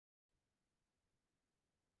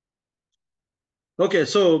Okay,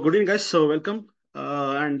 so good evening, guys. So welcome,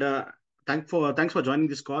 and thanks for joining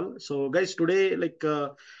this call. So, guys, today,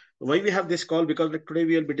 why we have this call, because like today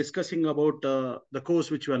we will be discussing about the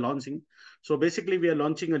course which we are launching. So basically, we are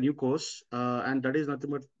launching a new course, and that is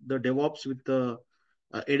nothing but the DevOps with the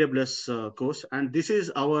AWS course, and this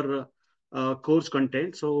is our course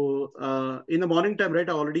content. So in the morning time, right,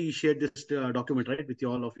 I already shared this document, right, with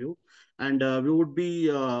you, all of you, and we would be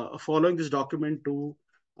following this document to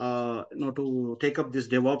take up this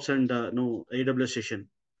DevOps and AWS session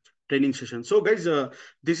training session. So guys,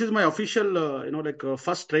 this is my official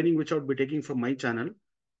first training which I would be taking from my channel.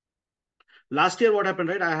 Last year, what happened,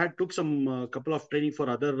 right? I had took some couple of training for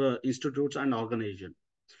other institutes and organization.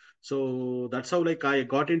 So that's how like I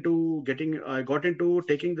got into taking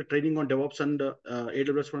the training on DevOps and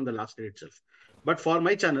AWS from the last year itself. But for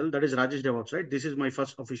my channel, that is Rajesh-Devops, right? This is my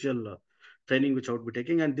first official training which I would be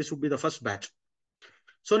taking, and this would be the first batch.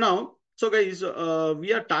 So now, so guys,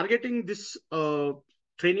 we are targeting this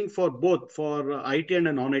training for both for IT and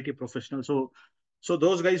a non-IT professional. So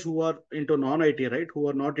those guys who are into non-IT, right, who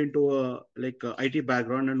are not into IT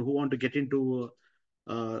background and who want to get into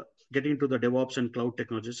the DevOps and cloud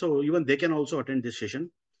technology. So even they can also attend this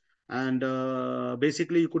session. And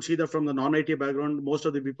basically, you could see that from the non-IT background, most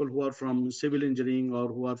of the people who are from civil engineering or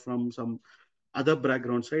who are from some other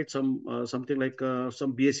backgrounds, right? Something like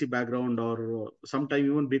some BSc background or sometime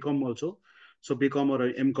even BCom also. So BCom or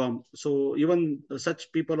MCom. So even such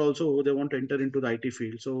people also they want to enter into the IT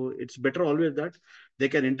field. So it's better always that they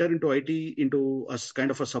can enter into IT into a kind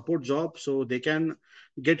of a support job. So they can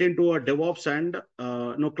get into a DevOps and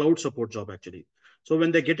cloud support job actually. So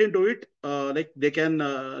when they get into it, like they can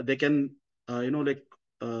they can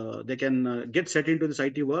get set into this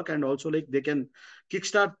IT work, and also like they can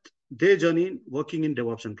kickstart their journey working in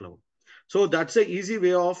DevOps and cloud. So that's a easy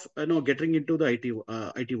way of getting into the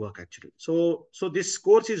IT work actually. So this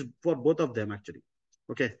course is for both of them actually.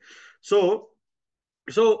 Okay, so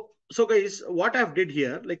so guys, what I've did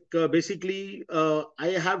here, basically, I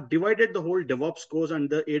have divided the whole DevOps course and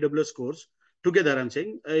the AWS course together. I'm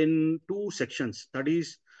saying in two sections. That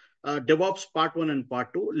is DevOps part one and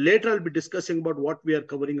part two. Later, I'll be discussing about what we are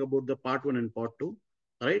covering about the part one and part two.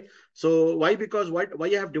 Right. So why? Because why I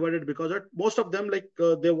have divided, because most of them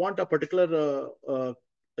they want a particular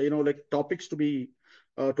topics to be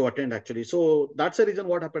to attend actually. So that's the reason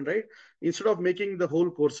what happened, right? Instead of making the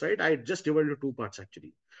whole course, right, I just divided into two parts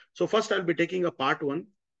actually. So first I'll be taking a part one,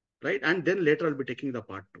 right? And then later I'll be taking the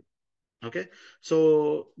part two. Okay.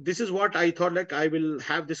 So this is what I thought, like I will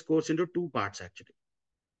have this course into two parts actually.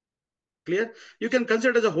 Clear? You can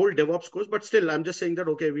consider as a whole DevOps course, but still I'm just saying that,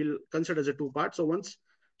 okay, we'll consider as a two parts. So once,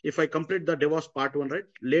 if I complete the DevOps part one, right,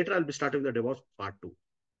 later I'll be starting the DevOps part two.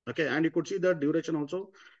 Okay. And you could see the duration also.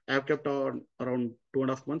 I have kept on around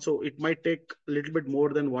 2.5 months. So it might take a little bit more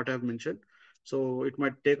than what I've mentioned. So it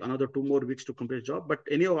might take another 2 more weeks to complete the job. But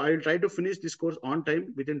anyhow, I will try to finish this course on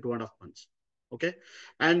time within 2.5 months. Okay.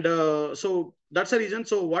 And so that's the reason.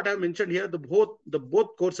 So what I've mentioned here, the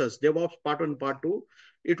both courses, DevOps part one, part two,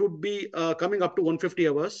 it would be coming up to 150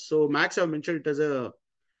 hours. So max I've mentioned it as a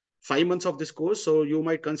 5 months of this course. So you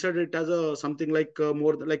might consider it as a something like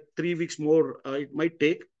more like 3 weeks more. It might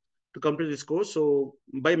take to complete this course. So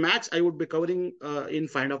by max, I would be covering in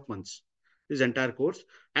 5.5 months this entire course,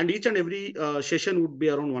 and each and every session would be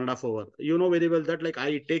around 1.5 hour. You know very well that like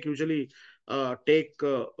I take usually take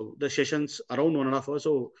the sessions around 1.5 hour.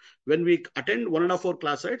 So when we attend 1.5 hour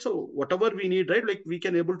class, right? So whatever we need, right? Like we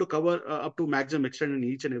can able to cover up to maximum extent in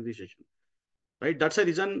each and every session, right? That's the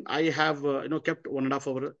reason I have kept 1.5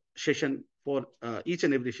 hour session for each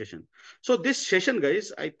and every session. So this session,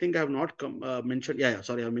 guys, I think I have not mentioned. Yeah,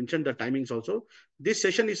 sorry, I mentioned the timings also. This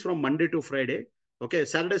session is from Monday to Friday. Okay,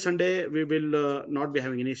 Saturday, Sunday we will not be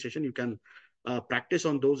having any session. You can practice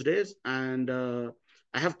on those days, and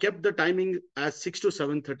I have kept the timing as 6 to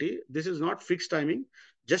 7:30. This is not fixed timing.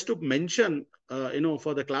 Just to mention,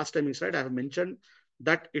 for the class timings, right? I have mentioned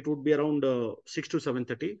that it would be around 6 to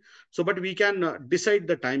 7:30. So but we can decide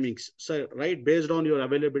the timings, so right, based on your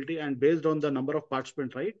availability and based on the number of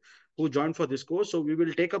participants, right, who joined for this course. So we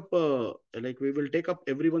will take up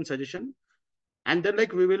everyone's suggestion, and then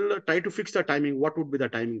like we will try to fix the timing. What would be the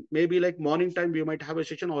timing? Maybe like morning time we might have a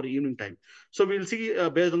session, or evening time. So we'll see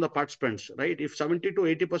based on the participants, right? If 70 to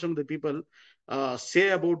 80% of the people say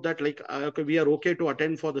about that, like okay, we are okay to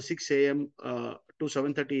attend for the 6 a.m. To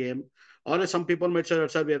 7:30 a.m. Or some people might say,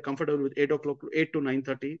 sir, we are comfortable with 8 o'clock to 8 to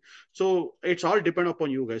 9:30. So it's all depend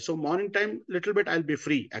upon you guys. So morning time little bit I'll be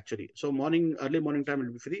free actually. So early morning time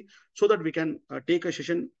will be free, so that we can take a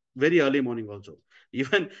session very early morning also.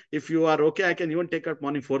 Even if you are okay, I can even take up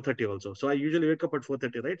morning 4:30 also. So I usually wake up at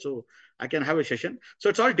 4:30, right? So I can have a session. So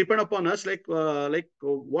it's all depend upon us,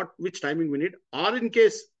 which timing we need. Or in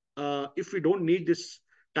case if we don't need this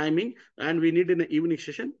timing and we need in an evening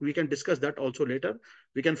session, we can discuss that also later.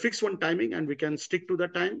 We can fix one timing and we can stick to the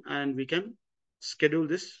time and we can schedule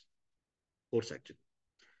this course actually.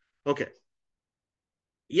 Okay.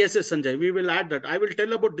 Yes, Sanjay. We will add that. I will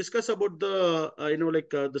discuss about the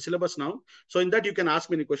the syllabus now. So in that you can ask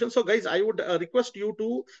me any questions. So guys, I would request you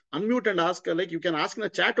to unmute and ask. Like you can ask in the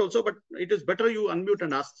chat also, but it is better you unmute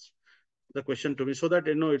and ask the question to me so that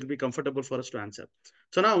it'll be comfortable for us to answer.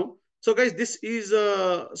 So now, so guys, this is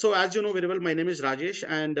so as you know very well, my name is Rajesh,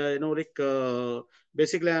 and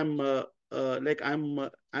basically I'm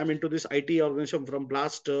into this IT organization from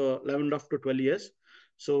last 11 and a half to 12 years.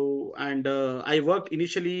 So and I worked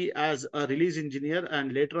initially as a release engineer,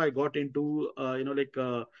 and later I got into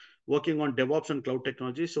working on DevOps and cloud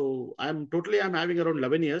technology. So I'm having around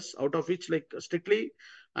 11 years, out of which like strictly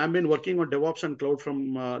I've been working on DevOps and cloud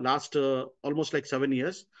from last almost like 7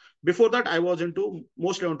 years. Before that, I was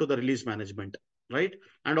mostly onto the release management, right?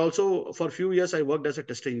 And also for a few years, I worked as a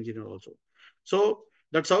testing engineer also. So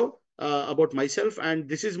that's how about myself. And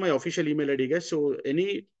this is my official email ID, guys. So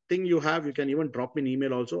anything you have, you can even drop me an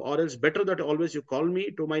email also, or else better that always you call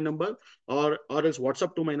me to my number, or else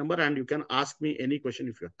WhatsApp to my number, and you can ask me any question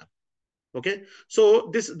if you have. Okay,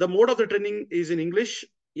 so the mode of the training is in English,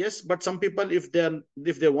 yes, but some people if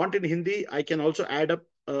they want in Hindi, I can also add up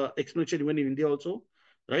explanation even in Hindi also,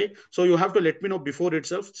 right? So you have to let me know before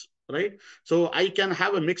itself, right? So I can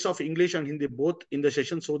have a mix of English and Hindi both in the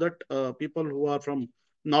session, so that people who are from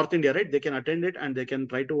North India, right, they can attend it and they can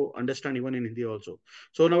try to understand even in Hindi also.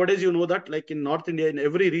 So nowadays, you know that like in North India, in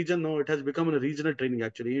every region, no, it has become a regional training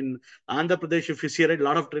actually. In Andhra Pradesh, if you see, right, a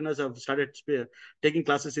lot of trainers have started taking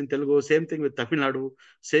classes in Telugu. Same thing with Tamil Nadu.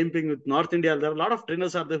 Same thing with North India. There are a lot of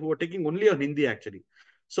trainers are there who are taking only on Hindi actually.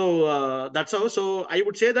 So that's how. So I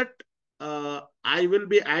would say that I will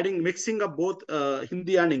be mixing up both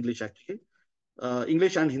Hindi and English actually,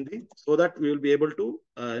 English and Hindi, so that we will be able to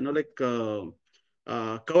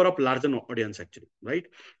cover up larger audience actually, right?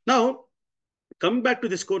 Now coming back to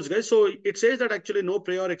this course, guys, so it says that actually no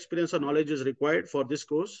prior experience or knowledge is required for this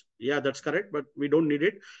course. Yeah, that's correct, but we don't need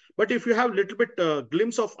it. But if you have little bit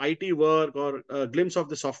glimpse of IT work or glimpse of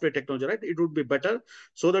the software technology, right, it would be better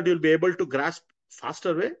so that you'll be able to grasp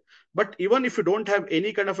faster way. But even if you don't have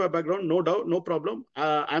any kind of a background, no doubt, no problem.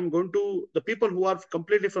 I'm going to the people who are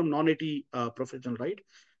completely from non-IT professional, right?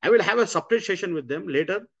 I will have a separate session with them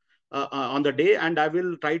later on the day, and I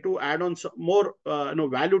will try to add on some more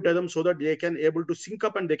value to them so that they can able to sync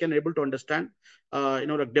up and they can able to understand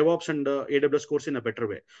the DevOps and AWS course in a better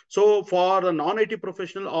way. So for a non-IT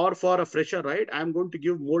professional or for a fresher, right, I'm going to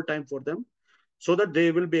give more time for them so that they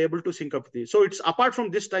will be able to sync up with this. So it's apart from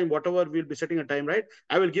this time, whatever we'll be setting a time, right?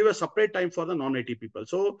 I will give a separate time for the non-IT people.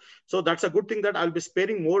 So that's a good thing that I'll be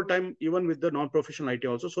sparing more time even with the non-professional IT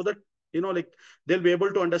also, so that they'll be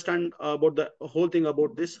able to understand about the whole thing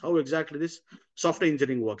about this, how exactly this software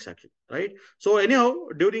engineering works actually, right? So anyhow,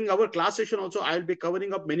 during our class session also, I'll be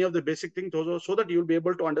covering up many of the basic things also, so that you'll be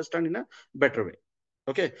able to understand in a better way.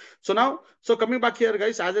 Okay, so now, so coming back here,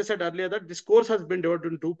 guys, as I said earlier, that this course has been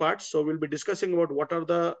divided in two parts. So we'll be discussing about what are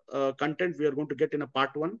the content we are going to get in a part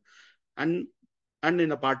one and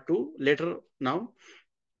in a part two later now.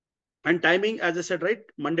 And timing, as I said, right,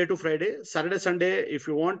 Monday to Friday, Saturday, Sunday, if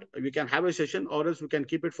you want, we can have a session, or else we can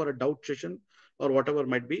keep it for a doubt session or whatever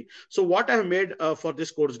might be. So what I have made for this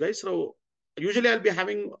course, guys, so usually I'll be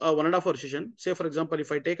having a 1.5 hour session. Say, for example,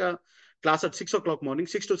 if I take a class at 6 o'clock morning,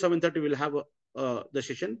 6 to 7:30, we'll have the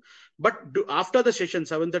session. But after the session,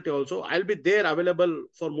 7:30 also, I'll be there available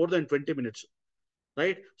for more than 20 minutes,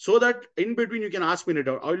 right? So that in between you can ask me a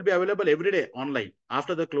doubt. I will be available every day online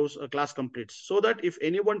after the class completes, so that if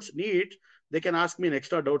anyone's need, they can ask me an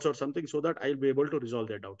extra doubts or something, so that I'll be able to resolve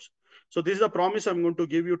their doubts. So this is a promise I'm going to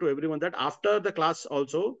give you to everyone, that after the class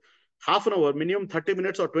also, half an hour, minimum 30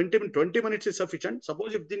 minutes or 20 minutes is sufficient.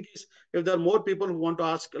 Suppose if there are more people who want to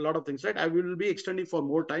ask a lot of things, right, I will be extending for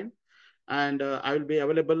more time, and I will be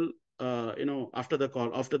available after the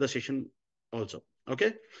call, after the session also.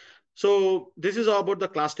 Okay, so this is about the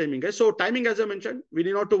class timing, guys. So timing, as I mentioned, we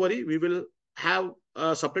need not to worry. We will have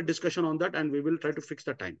a separate discussion on that, and we will try to fix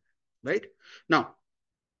the time, right? Now,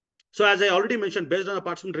 so as I already mentioned, based on a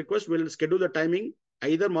participant request, we'll schedule the timing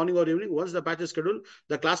either morning or evening. Once the batch is scheduled,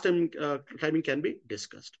 the class timing can be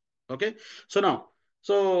discussed. Okay. So now,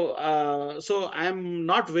 So I'm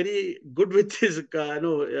not very good with this,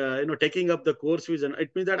 taking up the course fees, and it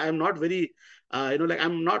means that I'm not very, I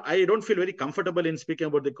don't feel very comfortable in speaking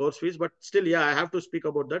about the course fees, but still, yeah, I have to speak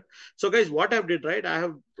about that. So, guys, what I've did, right? I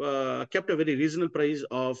have kept a very reasonable price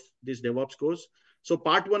of this DevOps course. So,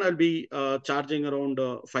 part one, I'll be charging around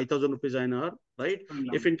 5,000 rupees an hour, right?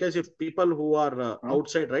 If in case if people who are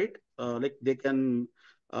outside, right, like they can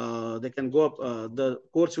go up. The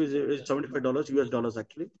course is $75 US dollars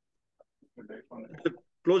actually. It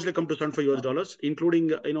closely come to $75 US, including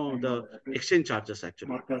the exchange charges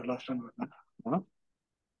actually.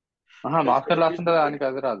 Master last ఉంటుంది దానికి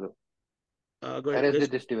అది రాదు. Go ahead, guys.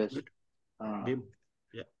 Rajesh-Devops. Beam.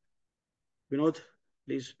 Yeah. Vinod,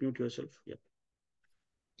 please mute yourself. Yeah.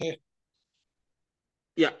 Okay.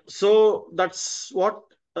 Yeah. So that's what,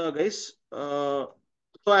 guys.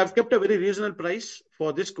 So I've kept a very reasonable price for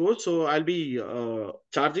this course. So I'll be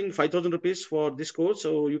charging 5,000 rupees for this course.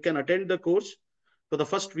 So you can attend the course for the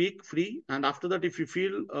first week free. And after that, if you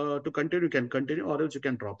feel to continue, you can continue, or else you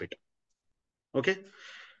can drop it. Okay.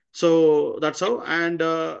 So that's how. And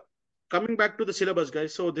coming back to the syllabus,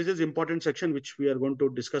 guys. So this is important section which we are going to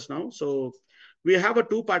discuss now. So we have a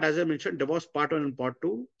two-part, as I mentioned, DevOps part one and part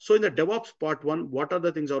two. So in the DevOps part one, what are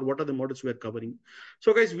the things or what are the models we are covering?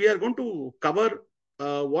 So guys, we are going to cover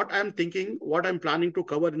what I'm thinking, what I'm planning to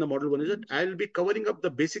cover in the model one is that I'll be covering up the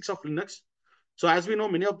basics of Linux. So as we know,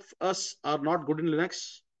 many of us are not good in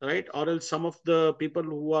Linux, right? Or else some of the people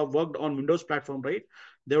who have worked on Windows platform, right?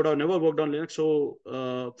 They would have never worked on Linux. So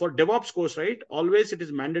for DevOps course, right? Always it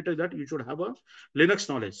is mandatory that you should have a Linux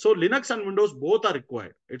knowledge. So Linux and Windows both are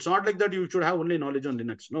required. It's not like that you should have only knowledge on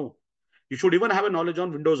Linux. No, you should even have a knowledge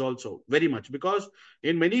on Windows also, very much, because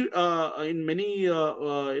in many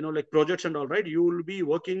like projects and all, right, you will be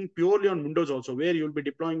working purely on Windows also, where you will be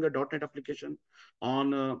deploying a .NET application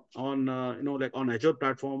on on Azure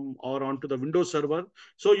platform or onto the Windows server.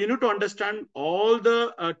 So you need to understand all the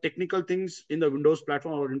technical things in the Windows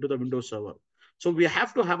platform or into the Windows server. So we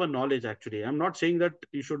have to have a knowledge actually. I'm not saying that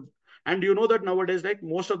you should. And you know that nowadays, like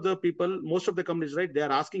most of the people, most of the companies, right, they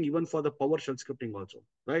are asking even for the PowerShell scripting also,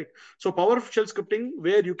 right? So PowerShell scripting,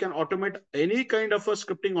 where you can automate any kind of a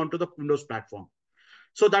scripting onto the Windows platform.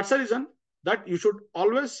 So that's the reason that you should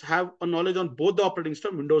always have a knowledge on both the operating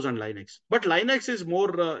system, Windows and Linux. But Linux is more,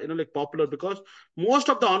 like popular because most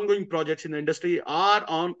of the ongoing projects in the industry are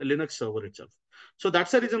on Linux server itself. So that's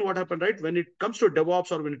the reason what happened, right? When it comes to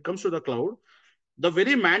DevOps or when it comes to the cloud, the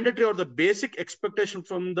very mandatory or the basic expectation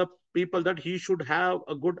from the people that he should have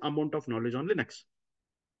a good amount of knowledge on Linux.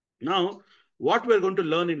 Now, what we're going to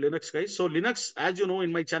learn in Linux, guys. So Linux, as you know,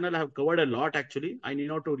 in my channel, I have covered a lot actually. I need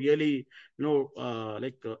not to really,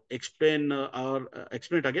 explain or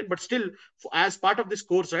explain it again. But still, as part of this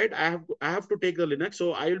course, right, I have to take the Linux.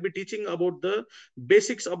 So I will be teaching about the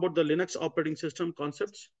basics about the Linux operating system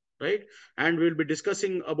concepts, right? And we'll be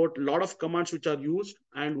discussing about a lot of commands which are used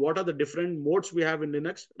and what are the different modes we have in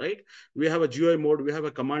Linux, right? We have a GUI mode, we have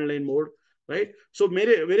a command line mode, right? So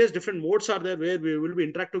various different modes are there where we will be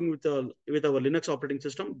interacting with our Linux operating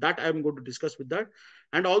system. That I'm going to discuss with that.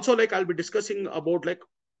 And also, like, I'll be discussing about like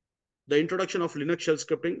the introduction of Linux shell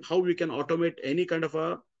scripting, how we can automate any kind of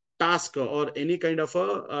a task or any kind of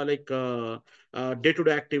a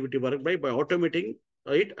day-to-day activity work by automating,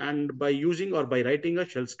 right? And by using or by writing a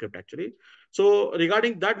shell script actually. So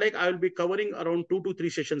regarding that, like, I will be covering around 2 to 3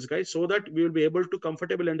 sessions, guys, so that we will be able to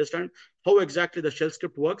comfortably understand how exactly the shell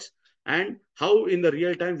script works and how in the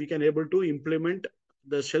real time we can able to implement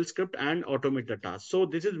the shell script and automate the task. So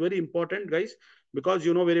this is very important, guys, because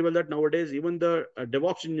you know very well that nowadays even the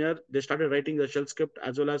DevOps engineer, they started writing the shell script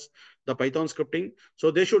as well as the Python scripting.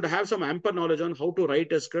 So they should have some ample knowledge on how to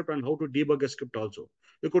write a script and how to debug a script also.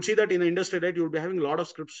 You could see that in the industry, right, you'll be having a lot of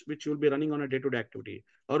scripts which you'll be running on a day-to-day activity,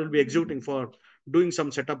 or you'll be executing for doing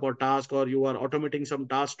some setup or task, or you are automating some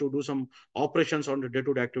tasks to do some operations on the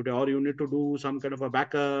day-to-day activity, or you need to do some kind of a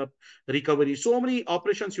backup, recovery. So many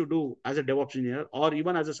operations you do as a DevOps engineer or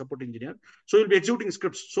even as a support engineer. So you'll be executing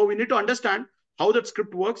scripts. So we need to understand how that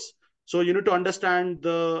script works. So you need to understand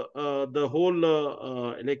the whole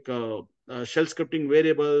shell scripting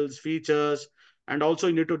variables, features, and also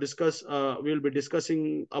you need to discuss. We will be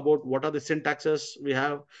discussing about what are the syntaxes we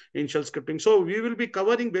have in shell scripting. So we will be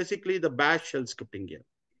covering basically the Bash shell scripting here.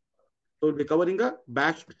 So we'll be covering a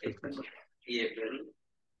Bash shell scripting.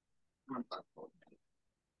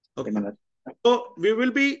 Okay. So we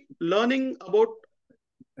will be learning about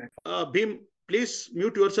Beam. Please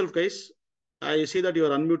mute yourself, guys. I see that you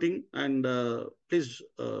are unmuting, and please,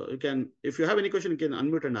 you can, if you have any question, you can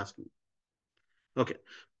unmute and ask me. Okay.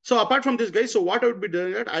 So apart from this, guys, so what I would be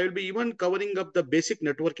doing that I will be even covering up the basic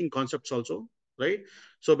networking concepts also, right?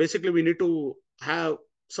 So basically, we need to have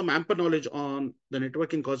some ample knowledge on the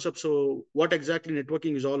networking concept. So what exactly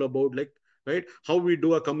networking is all about, like, right? How we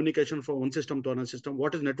do a communication from one system to another system.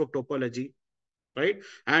 What is network topology, right?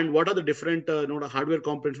 And what are the different hardware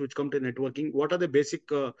components which come to networking? What are the basic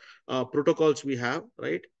protocols we have,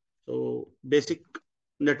 right? So basic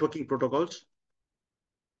networking protocols,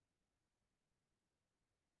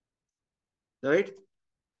 right?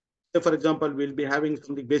 So for example, we'll be having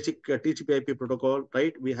something basic TCP/IP protocol,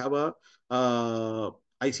 right? We have a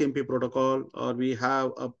ICMP protocol, or we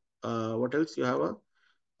have a what else? You have a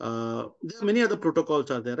there are many other protocols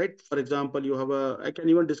are there, right? For example, you have a, I can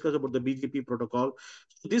even discuss about the BGP protocol.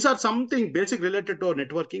 So these are something basic related to our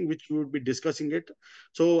networking, which we would be discussing it.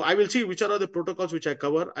 So I will see which are the protocols which I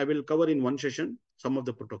cover. I will cover in one session, some of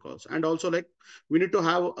the protocols. And also like, we need to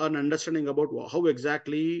have an understanding about how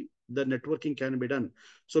exactly the networking can be done.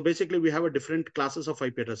 So basically we have a different classes of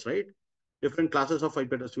IP address, right? Different classes of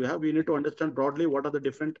IP address we have. We need to understand broadly what are the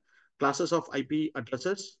different classes of IP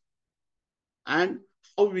addresses, and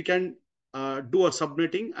how we can do a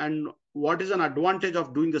subnetting, and what is an advantage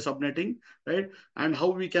of doing the subnetting, right? And how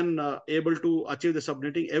we can able to achieve the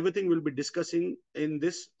subnetting. Everything we'll be discussing in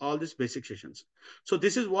this, all these basic sessions. So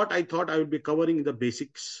this is what I thought I would be covering in the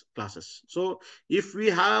basics classes. So if we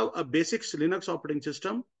have a basics Linux operating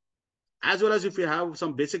system, as well as if we have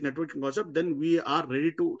some basic networking concept, then we are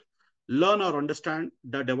ready to learn or understand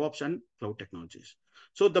the DevOps and cloud technologies.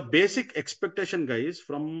 So the basic expectation, guys,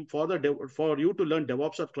 from for you to learn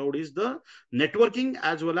DevOps or cloud is the networking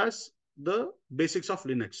as well as the basics of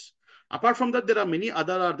Linux. Apart from that, there are many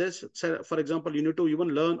other are there. For example, you need to even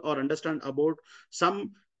learn or understand about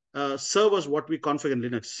some servers, what we configure in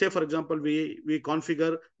Linux. Say, for example, we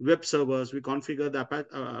configure web servers, we configure the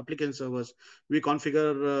application servers, we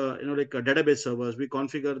configure database servers, we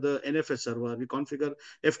configure the NFS server, we configure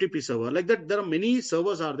FTP server. Like that, there are many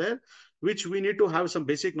servers are there which we need to have some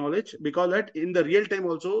basic knowledge, because that in the real time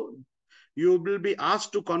also you will be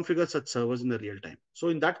asked to configure such servers in the real time. So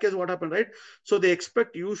in that case, what happened, right? So they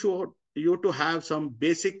expect you to have some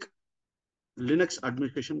basic Linux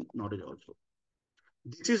administration knowledge also.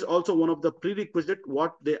 This is also one of the prerequisite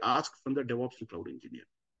what they ask from the DevOps and cloud engineer.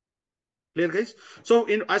 Clear, guys? So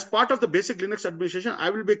in as part of the basic Linux administration,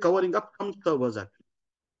 I will be covering up some servers actually.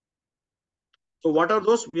 So what are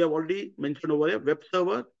those? We have already mentioned over here. Web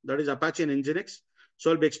server, that is Apache and Nginx. So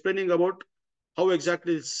I'll be explaining about how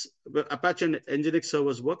exactly this Apache and Nginx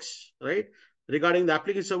servers works, right? Regarding the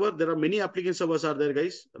application server, there are many application servers are there,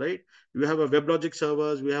 guys, right? We have a WebLogic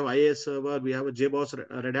servers, we have IAS server, we have a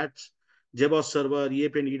JBoss, Red Hat, JBoss server,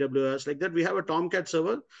 EAP and EWS, like that. We have a Tomcat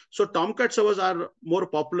server. So Tomcat servers are more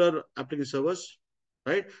popular application servers,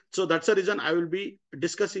 right? So that's the reason I will be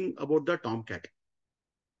discussing about the Tomcat,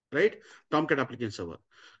 right? Tomcat application server.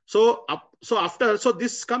 So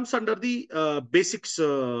this comes under the basics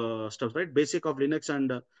stuff, right? Basic of Linux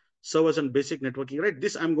and servers and basic networking, right?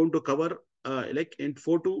 This I'm going to cover like in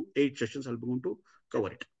 4 to 8 sessions. I'll be going to cover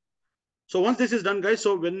it. So once this is done, guys,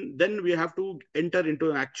 so then we have to enter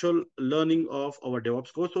into an actual learning of our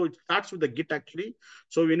DevOps course. So it starts with the Git actually.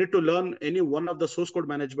 So we need to learn any one of the source code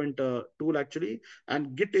management tool actually,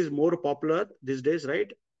 and Git is more popular these days, right?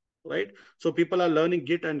 Right. So people are learning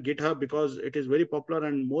Git and GitHub because it is very popular,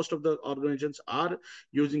 and most of the organizations are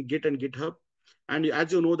using Git and GitHub. And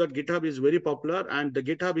as you know that GitHub is very popular, and the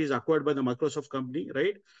GitHub is acquired by the Microsoft company,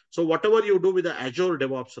 right? So whatever you do with the Azure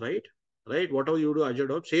DevOps, right? Right? Whatever you do Azure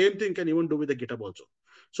DevOps, same thing can even do with the GitHub also.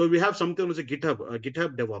 So we have something as a GitHub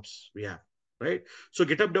DevOps we have, right? So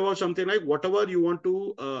GitHub DevOps, something like whatever you want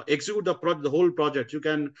to execute the whole project, you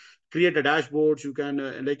can create a dashboards, you can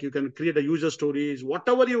you can create a user stories,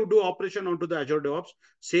 whatever you do operation onto the Azure DevOps,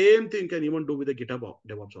 same thing can even do with the GitHub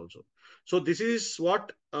DevOps also. So this is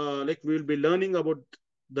what we will be learning about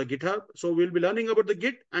the GitHub. So we'll be learning about the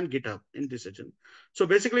Git and GitHub in this session. So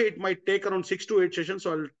basically it might take around 6 to 8 sessions.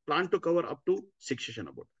 So I'll plan to cover up to 6 sessions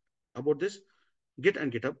about this Git and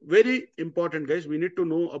GitHub. Very important, guys. We need to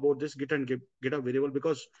know about this Git and GitHub very well,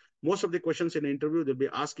 because most of the questions in the interview, they'll be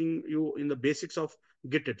asking you in the basics of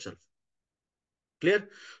Git itself. Clear?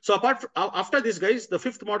 So after this, guys, the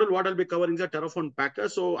fifth model, what I'll be covering is a Terraform Packer.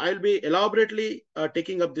 So I'll be elaborately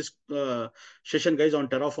taking up this session, guys, on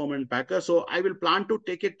Terraform and Packer. So I will plan to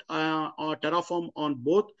take it Terraform on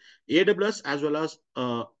both AWS as well as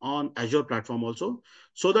on Azure platform also,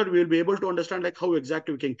 so that we'll be able to understand like how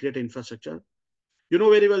exactly we can create infrastructure. You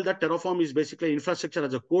know very well that Terraform is basically infrastructure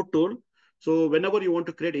as a code tool. So whenever you want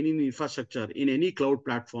to create any infrastructure in any cloud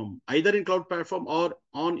platform, either in cloud platform or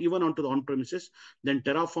on even onto the on-premises, then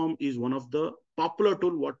Terraform is one of the popular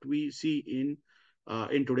tool what we see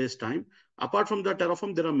in today's time. Apart from the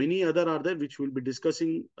Terraform, there are many other are there which we'll be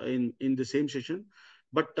discussing in the same session.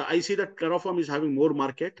 But I see that Terraform is having more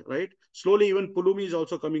market, right? Slowly, even Pulumi is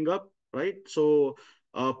also coming up, right? So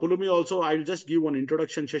Pulumi also, I'll just give one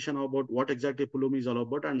introduction session about what exactly Pulumi is all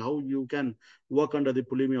about and how you can work under the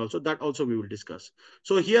Pulumi also. That also we will discuss.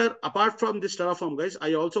 So here, apart from this Terraform, guys,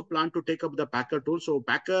 I also plan to take up the Packer tool. So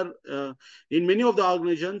Packer, in many of the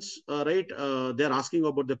organizations, right, they're asking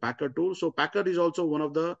about the Packer tool. So Packer is also one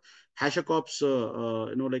of the HashiCorp's,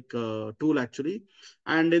 tool actually.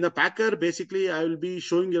 And in the Packer, basically, I will be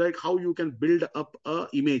showing you like how you can build up a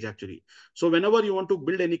image actually. So whenever you want to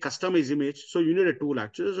build any customized image, so you need a tool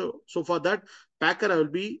actually. So for that, Packer I will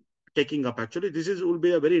be taking up actually. This is will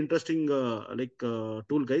be a very interesting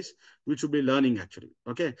tool, guys, which will be learning actually.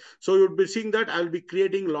 Okay, so you'll be seeing that I'll be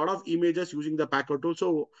creating a lot of images using the Packer tool.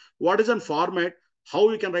 So what is a format?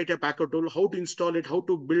 How you can write a Packer tool, how to install it, how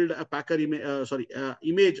to build a Packer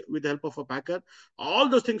image with the help of a Packer. All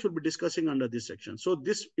those things we'll be discussing under this section. So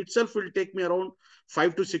this itself will take me around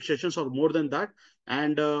 5 to 6 sessions or more than that.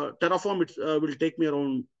 And Terraform will take me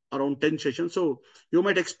around 10 sessions. So you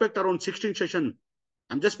might expect around 16 session.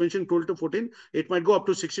 I'm just mentioning 12 to 14. It might go up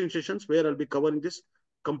to 16 sessions where I'll be covering this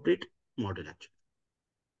complete model actually.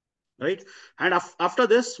 Right. And after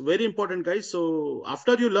this, very important, guys. So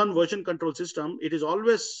after you learn version control system, it is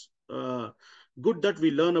always good that we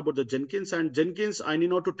learn about the Jenkins. And Jenkins, I need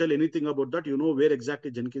not to tell anything about that. You know where exactly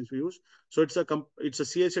Jenkins we use. So it's a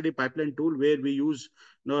CI/CD pipeline tool where we use,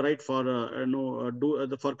 right, for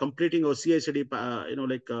for completing our CI/CD,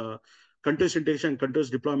 continuous integration, continuous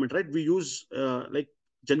deployment. Right, we use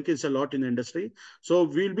Jenkins a lot in the industry. So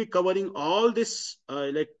we'll be covering all this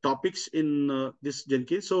topics in this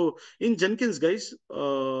Jenkins. So in Jenkins, guys,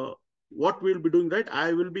 what we'll be doing, right?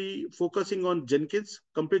 I will be focusing on Jenkins,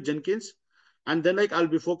 complete Jenkins. And then I'll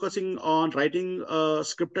be focusing on writing a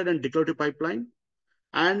scripted and declarative pipeline.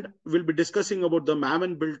 And we'll be discussing about the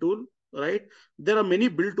Maven build tool, right? There are many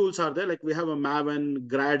build tools are there. Like we have a Maven,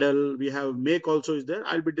 Gradle, we have Make also is there.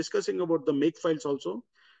 I'll be discussing about the Make files also,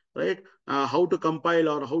 right? How to compile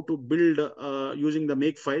or how to build using the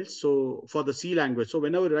Make files. So for the C language. So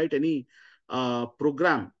whenever you write any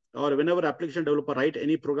program or whenever application developer write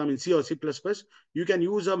any program in C or C++, you can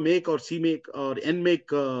use a Make or C Make or Nmake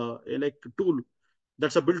tool.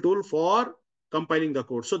 That's a build tool for compiling the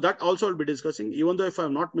code. So that also I'll be discussing, even though if I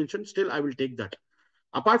have not mentioned, still I will take that.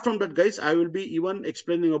 Apart from that, guys, I will be even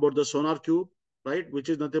explaining about the Sonar Cube, right? Which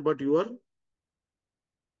is nothing but your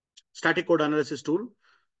static code analysis tool.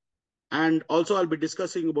 And also I'll be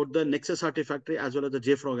discussing about the Nexus Artifactory as well as the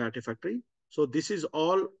JFrog Artifactory. So this is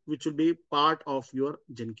all which will be part of your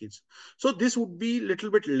Jenkins. So this would be a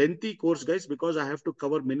little bit lengthy course, guys, because I have to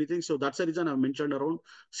cover many things. So that's the reason I've mentioned around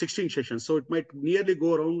 16 sessions. So it might nearly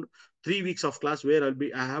go around 3 weeks of class where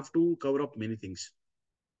I have to cover up many things.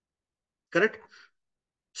 Correct?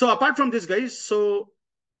 So apart from this, guys, so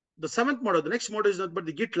the seventh model, the next model is not but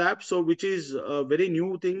the GitLab, so which is a very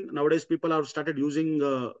new thing nowadays. People have started using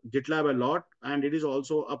GitLab a lot, and it is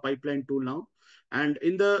also a pipeline tool now. And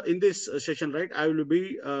in this session, right, I will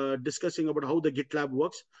be discussing about how the GitLab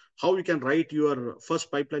works, how you can write your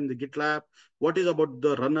first pipeline in the GitLab, what is about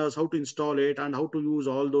the runners, how to install it, and how to use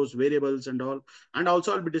all those variables and all. And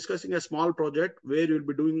also I'll be discussing a small project where you'll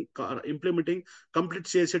be doing implementing complete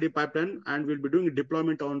CI/CD pipeline, and we'll be doing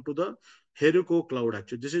deployment onto the Heroku cloud.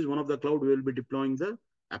 Actually, this is one of the cloud we will be deploying the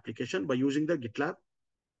application by using the GitLab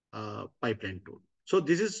pipeline tool. So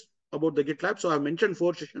this is about the GitLab. So I've mentioned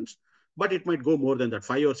 4 sessions, but it might go more than that.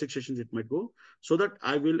 5 or 6 sessions it might go. So that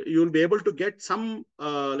you'll be able to get some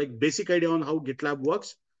basic idea on how GitLab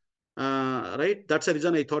works. Right. That's the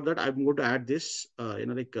reason I thought that I'm going to add this,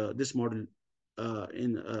 this model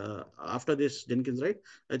after this Jenkins, right?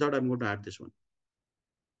 I thought I'm going to add this one.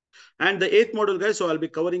 And the 8th module, guys, so I'll be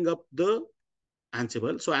covering up the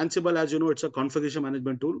Ansible. So Ansible, as you know, it's a configuration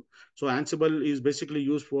management tool. So Ansible is basically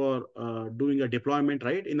used for doing a deployment,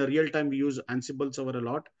 right? In a real time, we use Ansible server a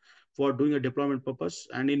lot for doing a deployment purpose.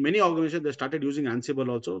 And in many organizations, they started using Ansible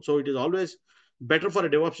also. So it is always better for a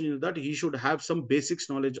DevOps engineer that he should have some basics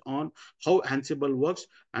knowledge on how Ansible works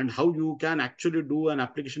and how you can actually do an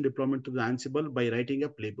application deployment to the Ansible by writing a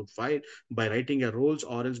playbook file, by writing a roles,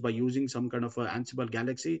 or else by using some kind of a Ansible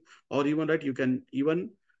Galaxy, or even that you can even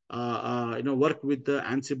work with the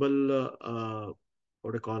Ansible,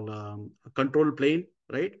 what do you call, control plane,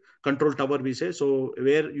 right? Control tower, we say. So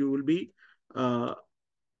where you will be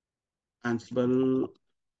Ansible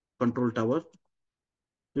control tower,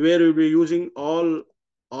 where you'll be using all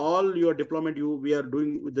your deployment we are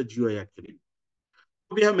doing with the GUI actually.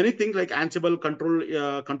 We have many things like Ansible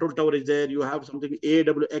control tower is there. You have something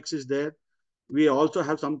AWS is there. We also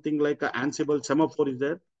have something like a Ansible semaphore is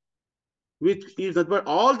there, which is that. But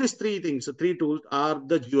all these three things, three tools are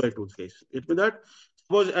the GUI tools, guys. It means that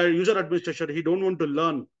suppose a user administration, he don't want to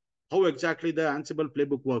learn how exactly the Ansible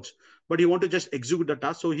playbook works, but he want to just execute the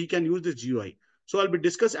task, so he can use this GUI. So I'll be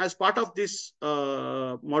discuss as part of this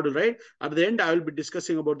model, right? At the end, I will be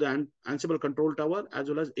discussing about the Ansible control tower as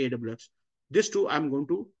well as AWS. These two I'm going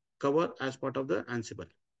to cover as part of the Ansible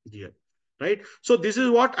GUI, right? So this is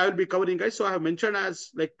what I will be covering, guys. So I have mentioned as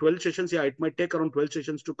like 12 sessions. Yeah, it might take around 12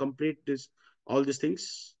 sessions to complete this all these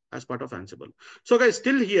things as part of Ansible. So guys,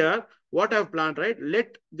 still here, what I've planned, right?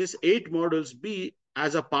 Let these 8 models be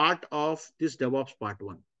as a part of this DevOps part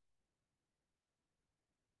 1.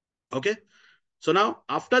 Okay. So now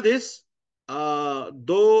after this,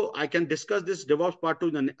 though I can discuss this DevOps part 2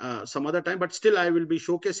 in some other time, but still I will be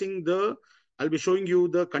showcasing I'll be showing you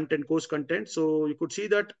the content, course content. So you could see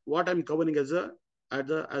that what I'm covering as the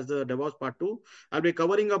DevOps part 2. I'll be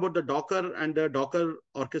covering about the Docker and the Docker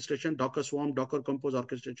orchestration, Docker Swarm, Docker Compose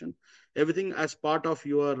orchestration, everything as part of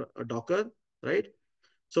your Docker, right?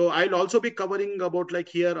 So I'll also be covering about like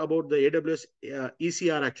here about the AWS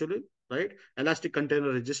ECR actually, right? Elastic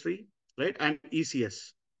Container Registry, right? And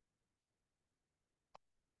ECS,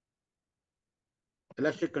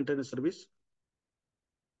 Elastic Container Service,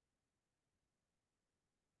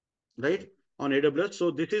 right? On AWS. So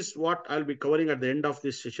this is what I'll be covering at the end of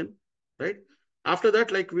this session, right? After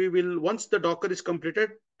that, like we will, once the Docker is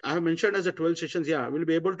completed, I have mentioned as a 12 sessions. Yeah, we'll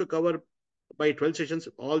be able to cover by 12 sessions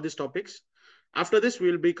all these topics. After this,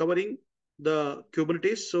 we'll be covering the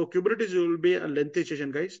Kubernetes. So Kubernetes will be a lengthy session,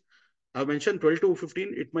 guys. I mentioned 12 to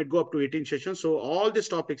 15. It might go up to 18 sessions. So all these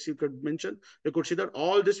topics you could mention, you could see that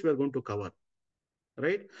all this we are going to cover,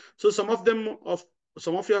 right? So some of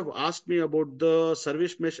you have asked me about the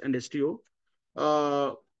service mesh and STO.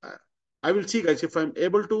 Uh, I will see, guys, if I'm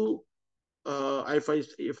able to,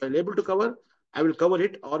 if I'm able to cover, I will cover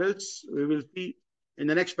it, or else we will see in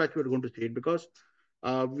the next batch we're going to see it, because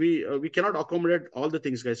we cannot accommodate all the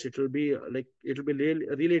things, guys. It will be really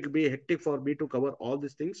it will be hectic for me to cover all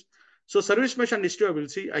these things. So service mesh and STO I will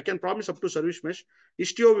see. I can promise up to service mesh.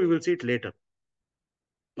 STO we will see it later.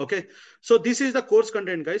 Okay. So this is the course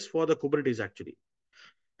content, guys, for the Kubernetes actually.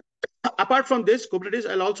 Apart from this Kubernetes,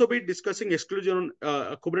 I'll also be discussing exclusion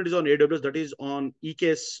on Kubernetes on AWS, that is on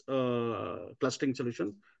EKS clustering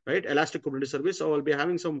solution, right? Elastic Kubernetes Service. So I'll be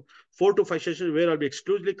having some 4 to 5 sessions where I'll be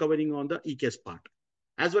exclusively covering on the EKS part,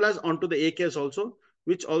 as well as onto the AKS also,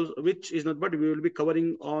 which is not, but we will be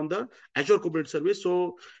covering on the Azure Kubernetes Service.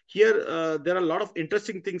 So here there are a lot of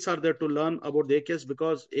interesting things are there to learn about the AKS,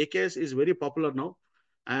 because AKS is very popular now,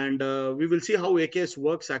 and we will see how AKS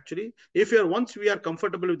works actually. If you're once we are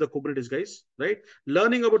comfortable with the Kubernetes, guys, right?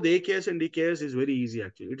 Learning about the AKS and EKS is very easy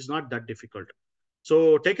actually. It's not that difficult.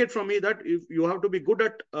 So take it from me that if you have to be good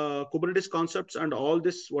at Kubernetes concepts and all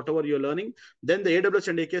this, whatever you're learning, then the AWS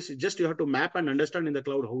and AKS is just you have to map and understand in the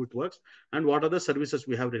cloud how it works and what are the services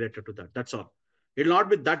we have related to that. That's all. It'll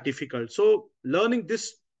not be that difficult. So learning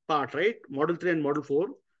this part, right? Model 3 and Model 4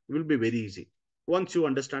 will be very easy once you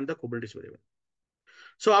understand the Kubernetes very well.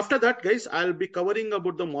 So after that, guys, I'll be covering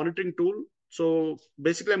about the monitoring tool. So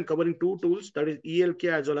basically, I'm covering 2 tools, that is ELK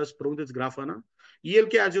as well as Prometheus Grafana.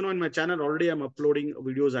 ELK, as you know, in my channel already, I'm uploading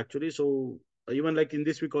videos actually. So even like in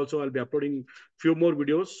this week also, I'll be uploading few more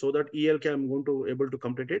videos so that ELK I'm going to able to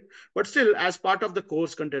complete it. But still, as part of the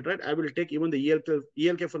course content, right, I will take even the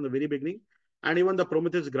ELK from the very beginning, and even the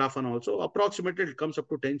Prometheus Grafana also. Approximately, it comes up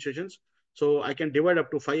to 10 sessions. So I can divide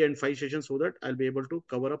up to 5 sessions so that I'll be able to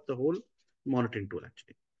cover up the whole monitoring tool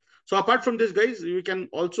actually. So apart from this, guys, you can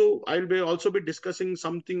also, I'll be also be discussing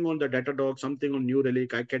something on the Datadog, something on New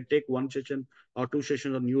Relic. I can take 1 session or 2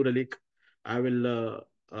 sessions on New Relic. I will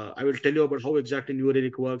tell you about how exactly New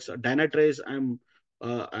Relic works. Dynatrace,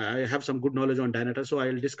 I have some good knowledge on Dynatrace, so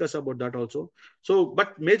I'll discuss about that also. So,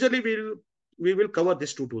 but majorly we will cover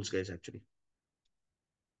these 2 tools, guys, actually.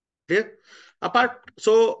 Clear?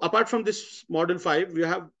 Apart from this model 5, we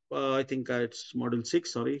have I think it's model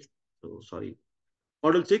 6. Sorry, so sorry.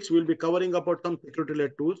 Model 6 will be covering about some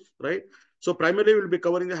security-led tools, right? So primarily we'll be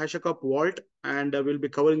covering the HashiCorp Vault, and we'll be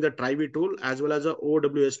covering the Trivy tool as well as the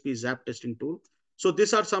OWSP ZAP testing tool. So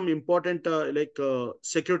these are some important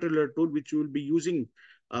security-led tool which we will be using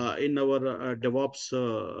in our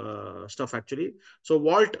DevOps stuff actually. So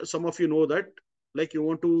Vault, some of you know that, like you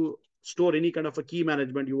want to store any kind of a key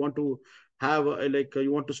management, you want to have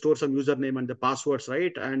you want to store some username and the passwords,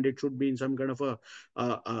 right? And it should be in some kind of a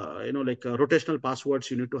rotational passwords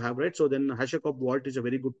you need to have, right? So then HashiCorp Vault is a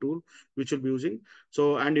very good tool which you'll be using.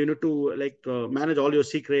 So, and you need to manage all your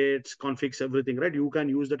secrets, configs, everything, right? You can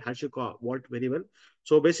use that HashiCorp Vault very well.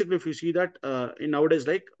 So basically, if you see that in nowadays,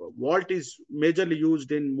 like Vault is majorly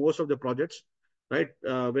used in most of the projects, right?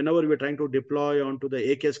 Whenever we're trying to deploy onto the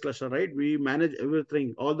AKS cluster, right? We manage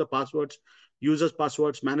everything, all the passwords, users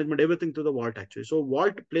passwords, management, everything to the Vault actually. So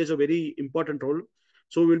Vault plays a very important role.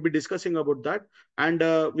 So we'll be discussing about that. And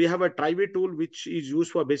we have a Trivy tool, which is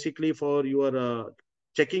used for basically for your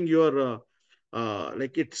checking your,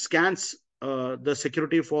 it scans the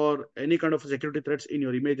security for any kind of security threats in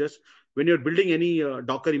your images. When you're building any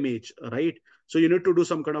Docker image, right? So you need to do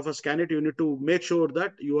some kind of a scan it. You need to make sure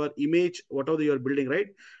that your image, whatever you're building, right?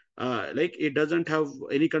 It doesn't have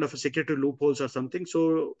any kind of a security loopholes or something.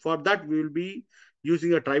 So for that, we will be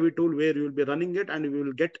using a Trivy tool where you will be running it and we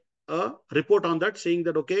will get a report on that saying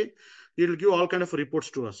that, okay, it will give all kind of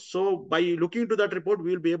reports to us. So by looking into that report,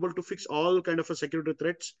 we will be able to fix all kind of a security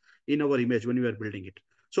threats in our image when we are building it.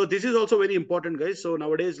 So this is also very important, guys. So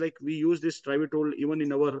nowadays, like we use this Trivy tool even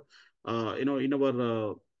in our, in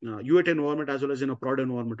our UAT environment as well as in a prod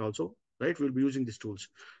environment also, right? We'll be using these tools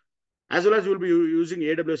as well as we'll be using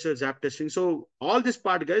AWS Zap testing. So all this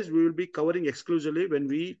part, guys, we will be covering exclusively when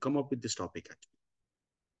we come up with this topic. Actually.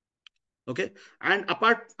 Okay. And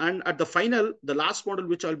apart and at the final, the last model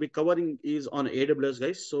which I'll be covering is on AWS,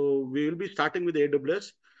 guys. So we will be starting with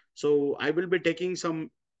AWS. So I will be taking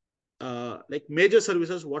some major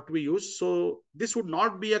services what we use. So this would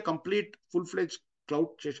not be a complete full-fledged cloud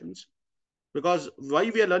sessions because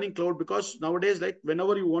why we are learning cloud, because nowadays, like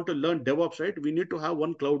whenever you want to learn DevOps, right, we need to have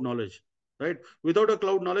one cloud knowledge, right? Without a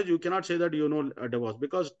cloud knowledge, you cannot say that you know DevOps,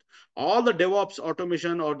 because all the DevOps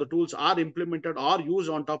automation or the tools are implemented or used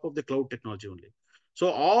on top of the cloud technology only. So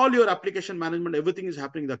all your application management, everything is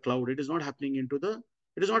happening in the cloud. It is not happening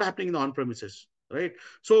it is not happening in the on-premises, right?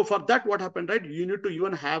 So for that, what happened, right? You need to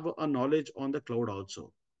even have a knowledge on the cloud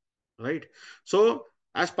also, right? So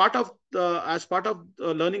as part of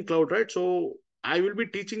learning cloud, right? So I will be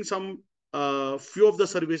teaching some few of the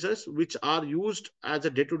services which are used as a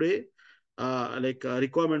day-to-day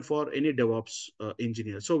requirement for any DevOps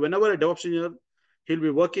engineer. So whenever a DevOps engineer he'll be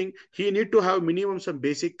working, he need to have minimum some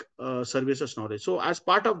basic services knowledge. So as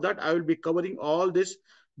part of that, I will be covering all these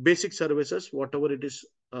basic services, whatever it is,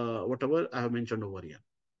 whatever I have mentioned over here,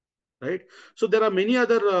 right? So there are many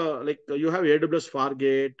other you have AWS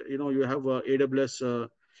Fargate, you have AWS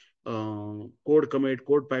code commit,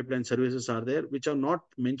 code pipeline services are there, which are not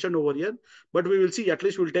mentioned over here, but we will see. At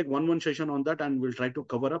least we'll take one session on that, and we'll try to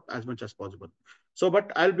cover up as much as possible. So,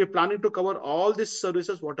 but I'll be planning to cover all these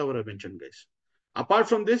services, whatever I mentioned, guys. Apart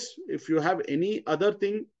from this, if you have any other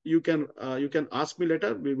thing, you can ask me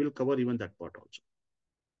later. We will cover even that part also.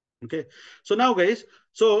 Okay. So now, guys,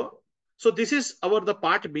 so this is our the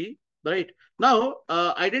part B, right? Now,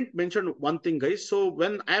 I didn't mention one thing, guys. So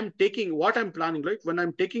when I'm taking what I'm planning, like when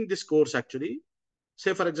I'm taking this course, actually,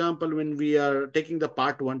 say for example, when we are taking the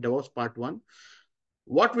part one, DevOps part one,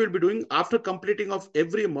 what we'll be doing after completing of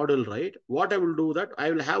every model, right? What I will do that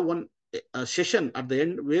I will have one session at the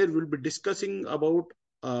end where we'll be discussing about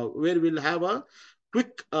where we'll have a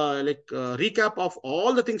quick recap of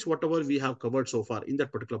all the things whatever we have covered so far in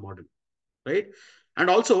that particular model, right? And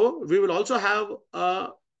also we will also have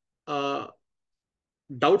a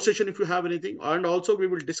doubt session if you have anything, and also we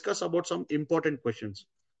will discuss about some important questions,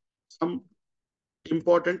 some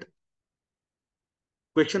important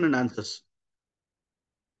question and answers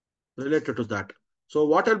related to that. So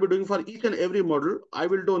what I'll be doing for each and every model, I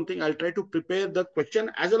will do one thing. I'll try to prepare the question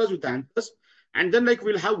as well as with the answers. And then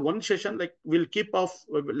we'll have one session, we'll keep off.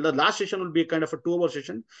 The last session will be kind of a 2-hour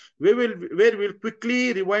session where we'll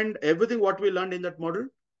quickly rewind everything what we learned in that model.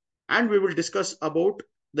 And we will discuss about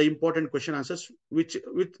the important question answers which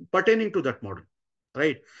with pertaining to that model,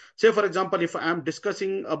 right? Say for example, if I am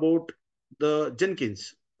discussing about the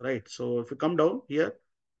Jenkins, right? So if you come down here,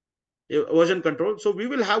 version control. So we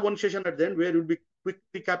will have one session at the end where we'll be quick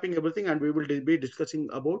recapping everything, and we will be discussing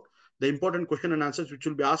about the important question and answers which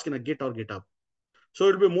will be asked in a Git or GitHub. So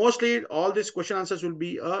it will be mostly all these question answers will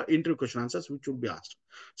be interview question answers which will be asked.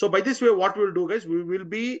 So by this way, what we'll do, guys, we will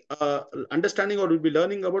be understanding or we'll be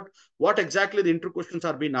learning about what exactly the interview questions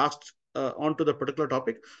are being asked onto the particular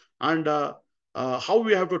topic, and how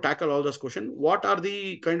we have to tackle all those questions. What are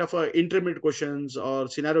the kind of intermediate questions or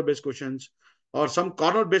scenario-based questions or some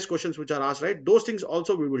corner-based questions which are asked, right? Those things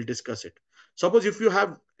also we will discuss it. Suppose if you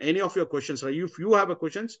have any of your questions, right? If you have a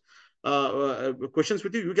questions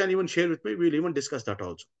with you, you can even share with me. We'll even discuss that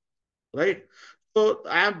also. right? So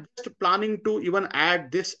I am just planning to even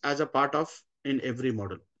add this as a part of in every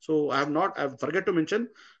model. So I forget to mention,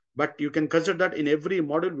 but you can consider that in every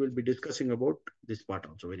model we'll be discussing about this part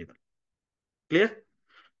also very well. Clear?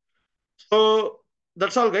 So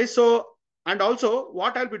that's all, guys. So and also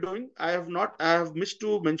what I'll be doing, I have missed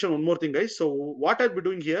to mention one more thing, guys. So what I'll be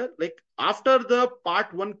doing here, like after the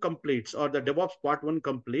part one completes or the DevOps part one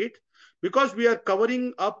complete, because we are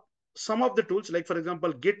covering up some of the tools, like for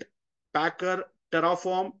example, Git, Packer,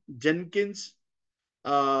 Terraform, Jenkins,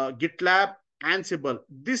 GitLab, Ansible.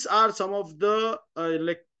 These are some of the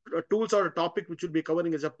tools or a topic which will be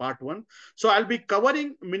covering as a part one. So I'll be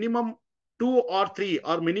covering minimum two or three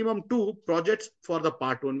or minimum two projects for the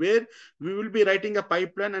part one, where we will be writing a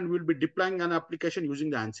pipeline and we'll be deploying an application using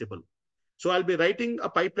the Ansible. So I'll be writing a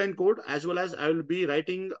pipeline code, as well as I'll be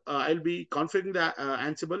configuring the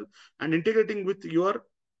Ansible and integrating with your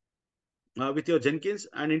Jenkins,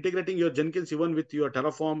 and integrating your Jenkins even with your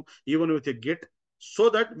Terraform, even with your Git, so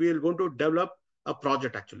that we are going to develop a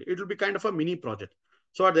project. Actually, it will be kind of a mini project.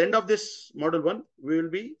 So at the end of this model one, we will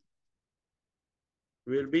be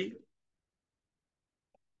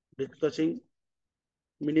discussing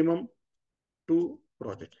minimum two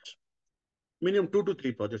projects, minimum 2 to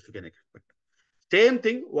 3 projects we can expect. Same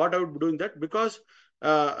thing, what I would be doing that, because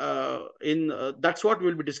in that's what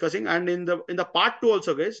we'll be discussing. And in the part two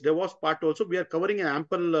also, guys, there was part two also, we are covering an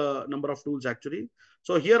ample number of tools actually.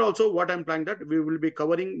 So here also what I'm planning that we will be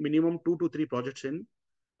covering minimum 2 to 3 projects in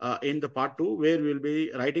the part two, where we'll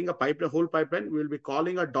be writing a pipeline, whole pipeline. We'll be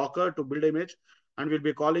calling a Docker to build image, and we'll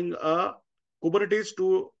be calling a Kubernetes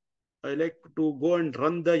to to go and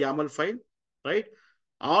run the YAML file, right?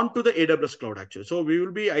 Onto the AWS cloud actually. So we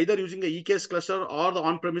will be either using a EKS cluster or the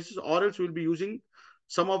on-premises, or else we'll be using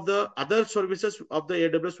some of the other services of the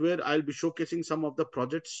AWS, where I'll be showcasing some of the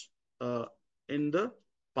projects uh, in the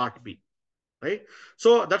part B, right?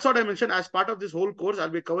 So that's what I mentioned. As part of this whole course, I'll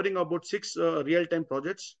be covering about 6 real-time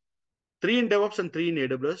projects, 3 in DevOps and 3 in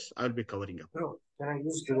AWS. I'll be covering up. Bro, can I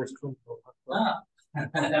use the restroom?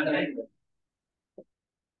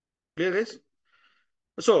 Clear, guys?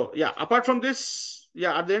 So yeah, apart from this,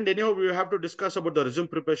 yeah, at the end, anyhow, we have to discuss about the resume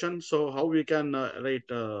preparation. So how we can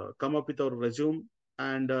come up with our resume,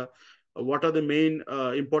 and what are the main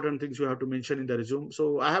important things you have to mention in the resume.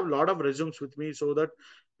 So I have a lot of resumes with me, so that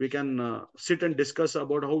we can sit and discuss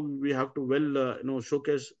about how we have to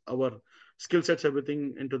showcase our skill sets,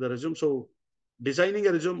 everything into the resume. So designing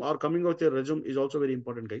a resume or coming out with a resume is also very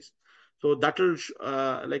important, guys. So that will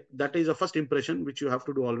that is a first impression which you have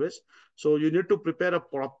to do always. So you need to prepare a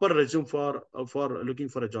proper resume for looking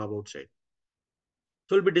for a job outside.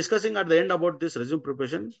 So we'll be discussing at the end about this resume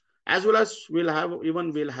preparation, as well as we'll have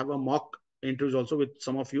a mock interviews also with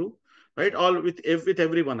some of you, right? All with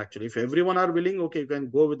everyone actually. If everyone are willing, okay, you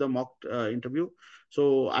can go with the mock interview.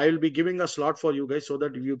 So I will be giving a slot for you guys, so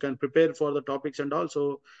that you can prepare for the topics and all.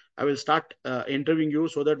 So I will start interviewing you,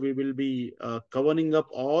 so that we will be covering up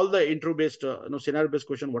all the intro based, scenario based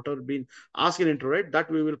question, whatever been asked in intro, right? That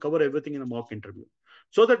we will cover everything in a mock interview,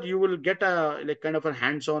 so that you will get a kind of a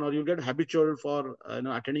hands-on, or you get habitual for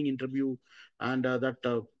attending interview, and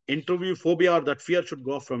that interview phobia or that fear should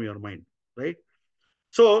go off from your mind, right?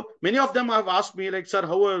 So many of them have asked me, like, sir,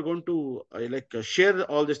 how are you going to share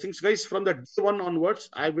all these things? Guys, from the day one onwards,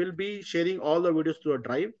 I will be sharing all the videos to a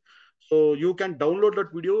drive. So you can download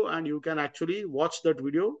that video and you can actually watch that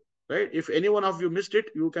video, right? If any one of you missed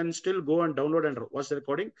it, you can still go and download and watch the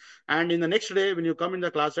recording. And in the next day, when you come in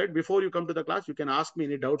the class, right, before you come to the class, you can ask me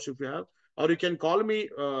any doubts if you have, or you can call me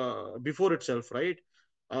before itself, right?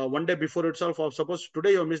 One day before itself, or suppose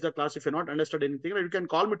today you missed the class, if you're not understood anything, right, you can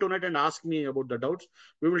call me tonight and ask me about the doubts.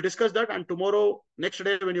 We will discuss that, and tomorrow, next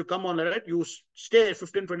day, when you come on, right, you stay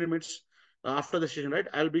 15-20 minutes after the session, right?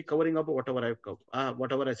 I'll be covering up whatever I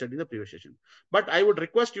said in the previous session. But I would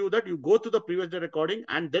request you that you go to the previous day recording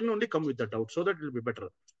and then only come with the doubt, so that it will be better.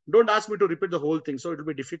 Don't ask me to repeat the whole thing, so it will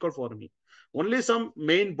be difficult for me. Only some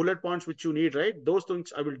main bullet points which you need, right? Those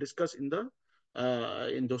things I will discuss in those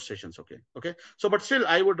sessions. Okay. So but still,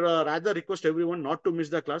 I would rather request everyone not to miss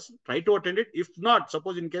the class. Try to attend it. If not,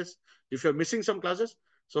 suppose in case if you're missing some classes,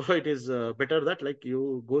 so it is better that like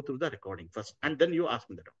you go through the recording first and then you ask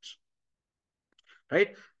me the doubts,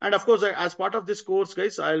 right? And of course, as part of this course,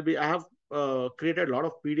 guys, I have created a lot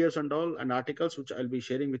of PDFs and all and articles which I'll be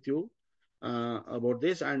sharing with you about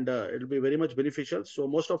this, and it'll be very much beneficial. So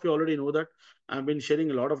most of you already know that I've been sharing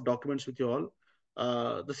a lot of documents with you all.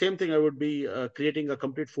 The same thing, I would be creating a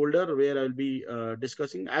complete folder where I'll be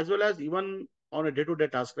discussing, as well as even on a day-to-day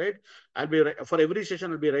task, right? For every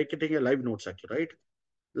session, I'll be writing a live notes actually, right?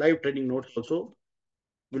 Live training notes also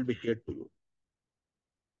will be shared to you.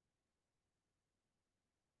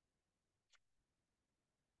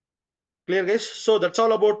 Clear, guys? So that's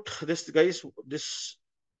all about this, guys.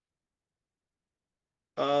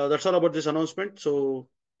 That's all about this announcement. So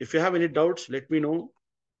if you have any doubts, let me know.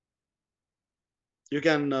 You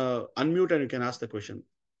can unmute and you can ask the question.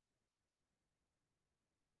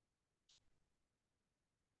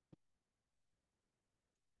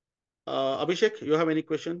 Abhishek, you have any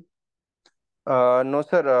question? No,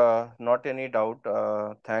 sir, not any doubt.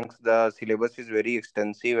 Thanks. The syllabus is very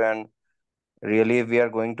extensive, and really, if we are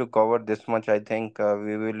going to cover this much, I think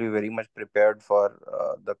we will be very much prepared for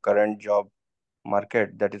the current job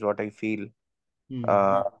market. That is what I feel. Hmm.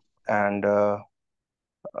 Uh, and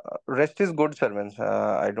Rest is good, sir. Means,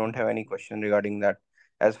 I don't have any question regarding that.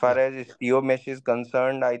 As far Yeah. as TO mesh is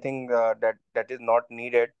concerned, I think that is not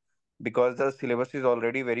needed because the syllabus is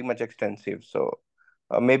already very much extensive. So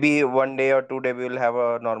maybe one day or 2 day we will have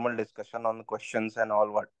a normal discussion on the questions and all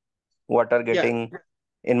what are Yeah. getting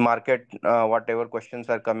in market. Whatever questions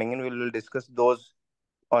are coming in, we will discuss those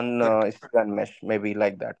on Correct. Instagram mesh. Maybe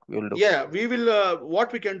like that we will do. Yeah, we will.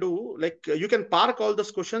 What we can do, like you can park all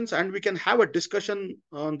those questions, and we can have a discussion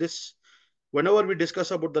on this whenever we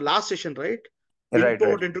discuss about the last session, right? Right,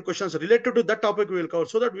 right, Into questions related to that topic we will cover,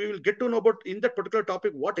 so that we will get to know about in that particular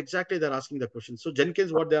topic what exactly they're asking the questions. So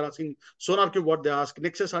Jenkins, what they're asking, SonarQube, what they ask,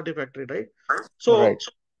 Nexus Artifactory, right? right. So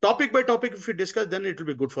topic by topic, if we discuss, then it will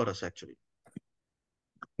be good for us actually.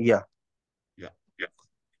 Yeah. Yeah.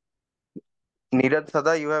 Neeraj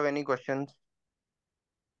Sada, you have any questions?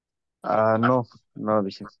 No, no,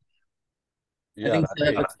 Abhishek. I Yeah, think I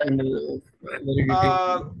have Rajesh. explained very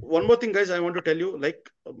detailed. One more thing, guys, I want to tell you, like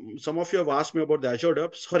some of you have asked me about the Azure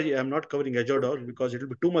DevOps. Sorry, I'm not covering Azure DevOps because it will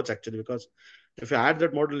be too much actually. Because if I add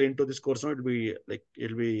that model into this course, now it'll be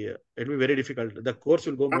very difficult. The course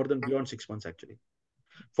will go more than beyond 6 months actually.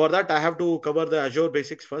 For that, I have to cover the Azure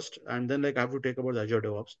basics first, and then like I have to take about the Azure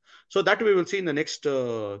DevOps. So that we will see in the next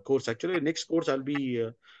course. Actually, next course I'll be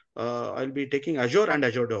taking Azure and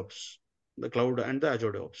Azure DevOps, the cloud and the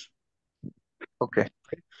Azure DevOps. Okay.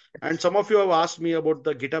 And some of you have asked me about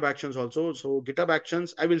the GitHub Actions also. So GitHub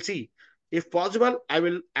Actions, I will see. If possible, I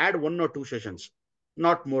will add 1 or 2 sessions,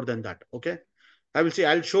 not more than that. Okay. I will see.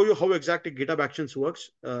 I'll show you how exactly GitHub Actions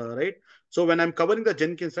works, right? So when I'm covering the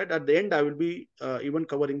Jenkins side, at the end, I will be even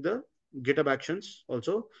covering the GitHub Actions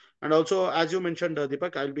also. And also, as you mentioned,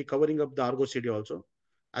 Deepak, I'll be covering up the Argo CD also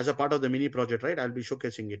as a part of the mini project, right? I'll be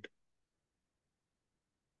showcasing it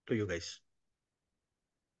to you guys.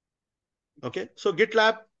 Okay, so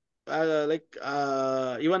GitLab,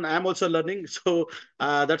 even I'm also learning, so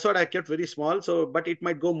that's what I kept very small. So, but it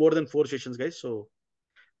might go more than 4 sessions, guys. So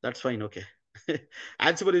that's fine. Okay.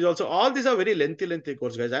 Ansible is also, all these are very lengthy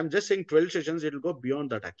course, guys. I'm just saying 12 sessions. It will go beyond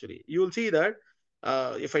that actually. You will see that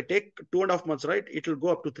if I take 2.5 months, right, it will go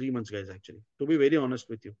up to 3 months, guys. Actually, to be very honest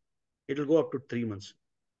with you, it will go up to 3 months.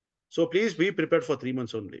 So please be prepared for 3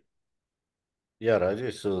 months only. Yeah,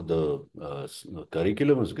 Rajesh. So the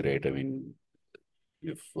curriculum is great. I mean,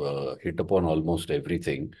 you've hit upon almost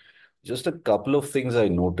everything. Just a couple of things I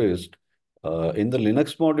noticed. In the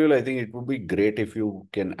Linux module, I think it would be great if you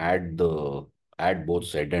can add both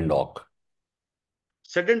sed and awk.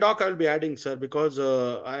 Set and doc I will be adding, sir, because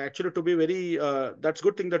I actually, to be very, that's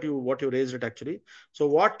good thing that what you raised it actually. So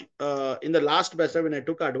what in the last batch when I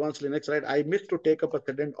took advanced Linux, right, I missed to take up a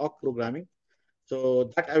set and awk programming.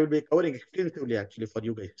 So that I will be covering extensively actually for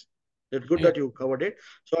you guys. It's good Yeah, that you covered it.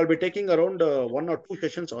 So I'll be taking around 1 or 2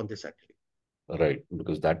 sessions on this actually. right.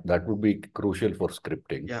 Because that would be crucial for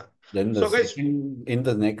scripting. Yeah. Then the So guys, second, in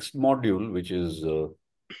the next module, which is,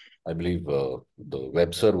 I believe, the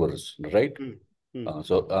web servers, right? mm,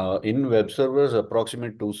 mm, In web servers,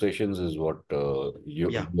 approximate 2 sessions is what yeah, you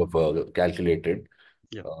have calculated.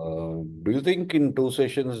 yeah. Do you think in 2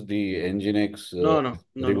 sessions the Nginx No,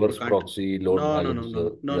 we reverse can't. proxy load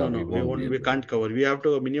balancer? Yeah, we We won't be won't, we able to. can't cover. We have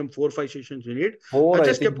to minimum 4 or 5 sessions we need. I Four, I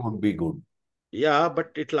just think, kept. would be good. Yeah,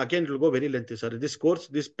 but it'll go very lengthy, sir. This course,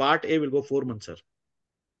 this part A will go 4 months, sir.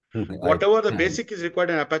 I Whatever the can. basic is required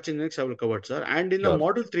in Apache Linux, I will cover, sir. And in the Sure.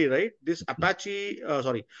 module 3, right, this Apache,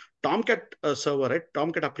 Tomcat server, right,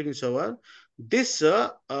 Tomcat application server, this,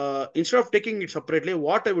 instead of taking it separately,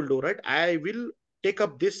 what I will do, right, I will take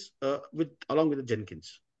up this along with the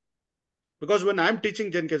Jenkins. Because when I'm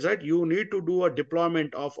teaching Jenkins, right, you need to do a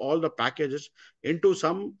deployment of all the packages into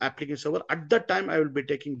some application server. At that time, I will be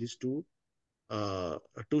taking these uh,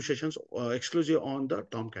 2 sessions exclusive on the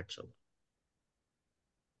Tomcat server.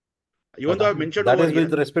 Even though I've mentioned that over is here.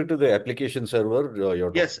 with respect to the application server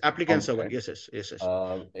you're Yes, talking applicant about, server. right? Yes.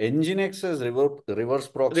 Nginx is reverse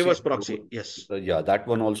proxy. Reverse proxy. Yes. Yeah, that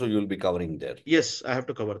one also you'll be covering there. Yes, I have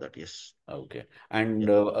to cover that. Yes. Okay. And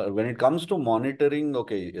Yeah. when it comes to monitoring,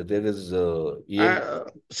 okay, there is EL.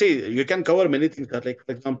 See, you can cover many things. Like,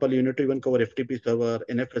 for example, you need to even cover FTP server,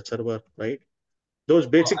 NFS server, right? Those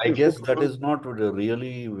basic I things. guess that is not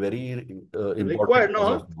really very important Required, as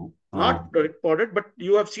no, of now. not reported, but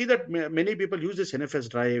you have seen that many people use this NFS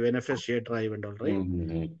drive, NFS shared drive, and all, right?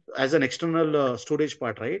 Mm-hmm. As an external storage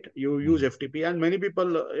part, right? You use FTP, and many people,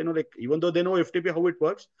 like, even though they know FTP how it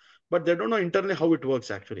works, but they don't know internally how it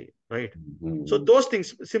works actually, right? So those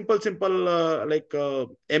things, simple, like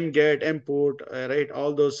mget, mport, right?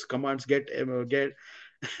 All those commands, get,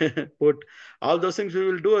 put, all those things we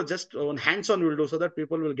will do just on hands-on. We'll do so that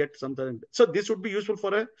people will get something. So this would be useful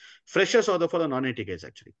for a freshers or for the non-IT guys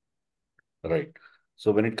actually. Right.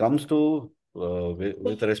 So when it comes to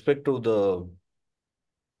with respect to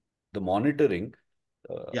the monitoring,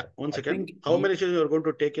 Yeah, one I second. think How many sessions you are going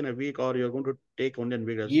to take in a week, or you're going to take only in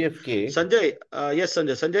week? EFK. Sanjay, yes,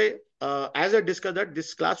 Sanjay. Sanjay, as I discussed that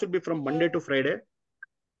this class will be from Monday to Friday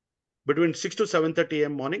between 6 to 7:30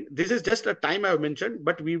 a.m. morning. This is just a time I have mentioned,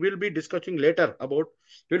 but we will be discussing later about,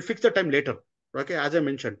 we'll fix the time later. Okay, as I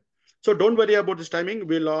mentioned. So don't worry about this timing.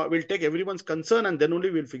 We'll take everyone's concern and then only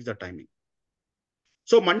we'll fix the timing.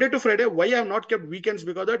 So Monday to Friday, why I have not kept weekends?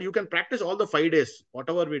 Because that you can practice all the 5 days,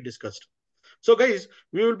 whatever we discussed. So guys,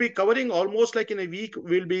 we will be covering almost like in a week,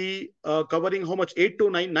 we'll be covering how much? 8 to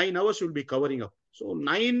 9 hours we'll be covering up. So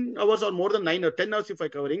 9 hours or more than 9 or 10 hours if I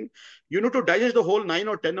covering, you need to digest the whole 9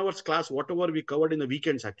 or 10 hours class, whatever we covered in the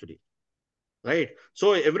weekends actually. Right.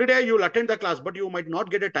 So every day you'll attend the class, but you might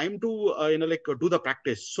not get a time to, like do the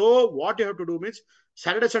practice. So what you have to do means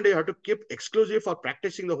Saturday, Sunday, you have to keep exclusive for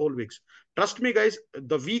practicing the whole weeks. Trust me, guys,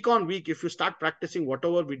 the week on week, if you start practicing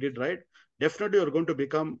whatever we did, right, definitely you're going to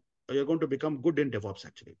become good in DevOps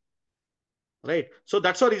actually. Right. So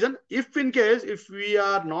that's the reason. If in case, if we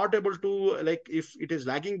are not able to, like, if it is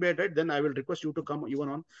lagging bad, right, then I will request you to come even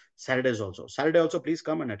on Saturdays also. Saturday also, please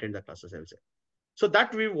come and attend the classes, I will say. So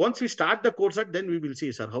that once we start the course, then we will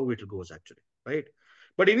see, sir, how it goes actually, right?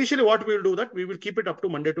 But initially, what we will do that we will keep it up to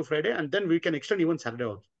Monday to Friday, and then we can extend even Saturday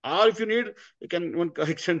also. Or if you need, you can even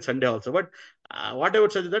extend Sunday also. But what I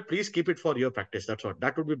would suggest that please keep it for your practice. That's what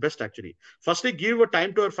that would be best actually. Firstly, give a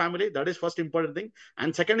time to your family. That is first important thing.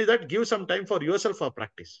 And second is that give some time for yourself for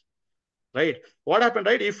practice. Right? What happened,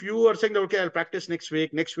 right? If you are saying that okay, I'll practice next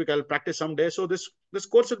week I'll practice someday. So this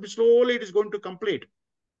course will be slowly it is going to complete.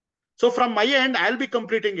 So from my end, I'll be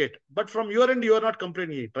completing it. But from your end, you are not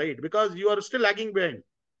completing it, right? Because you are still lagging behind.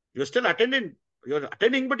 You're still attending. You're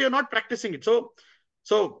attending, but you're not practicing it. So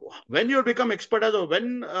when you become expert as or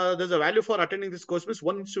when there's a value for attending this course, means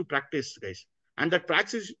once you practice, guys. And that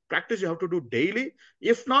practice you have to do daily.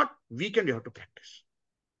 If not, weekend you have to practice.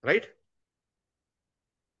 Right?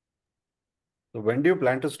 So when do you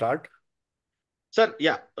plan to start? Sir,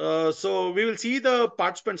 yeah. So we will see the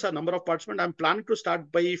participants, number of participants. I'm planning to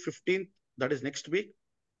start by 15th, that is next week.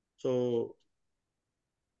 So,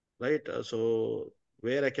 right. So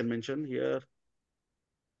where I can mention here,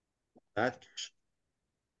 batch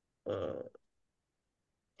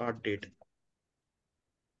start date.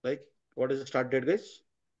 Like, what is the start date, guys?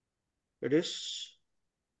 It is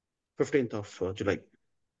 15th of July.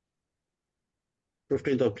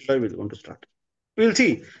 15th of July, we're going to start. We'll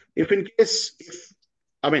see if in case,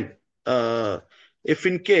 I mean, if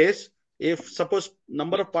in case, if suppose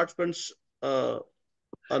number of participants are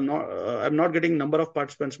not, I'm not getting number of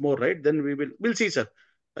participants more, right? Then we'll see, sir.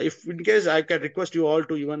 If in case I can request you all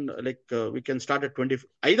to even like we can start at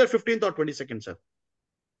either 15th or 22nd, sir,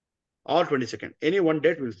 or 22nd. Any one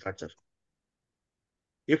date will start, sir.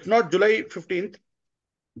 If not July 15th,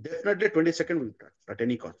 definitely 22nd will start at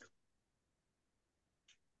any cost.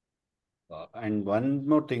 And one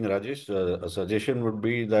more thing, Rajesh, a suggestion would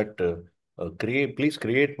be that please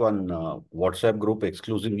create one WhatsApp group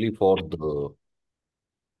exclusively for the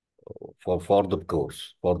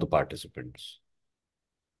course for the participants.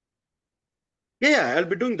 Yeah, I'll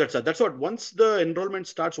be doing that, sir. That's what. Once the enrollment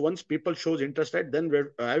starts, once people shows interest, right, then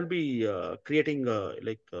I'll be creating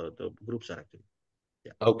the groups are actually.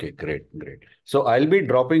 Yeah. Okay, great. So I'll be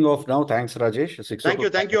dropping off now. Thanks, Rajesh.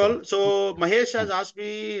 Thank you all. So Mahesh has asked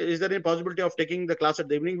me, is there any possibility of taking the class at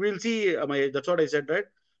the evening? We'll see, Mahesh. That's what I said, right?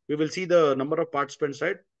 We will see the number of participants,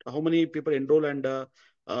 right? How many people enroll and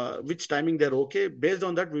which timing they're okay. Based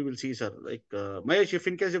on that, we will see, sir. Like Mahesh, if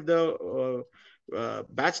in case if the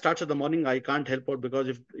batch starts at the morning, I can't help out because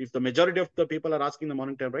if the majority of the people are asking the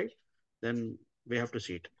morning time, right? Then we have to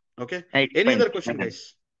see it. Okay. Right, Any fine. other question,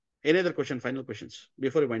 guys? Any other question, final questions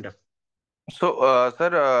before we wind up? So,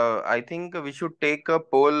 sir, I think we should take a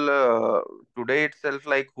poll today itself,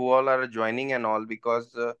 like who all are joining and all,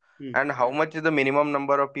 because Hmm. and how much is the minimum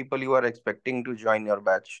number of people you are expecting to join your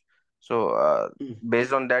batch? So, Hmm.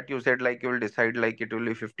 based on that, you said like you will decide like it will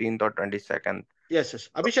be 15th or 22nd. Yes, yes.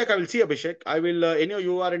 Abhishek, I will see Abhishek. I will, anyway,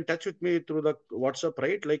 you are in touch with me through the WhatsApp,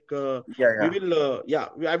 right? Like, Yeah, we yeah.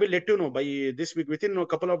 will, I will let you know by this week. Within a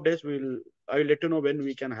couple of days, I will let you know when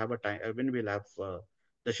we can have a time, when we'll have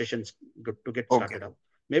the sessions to get Okay. started up.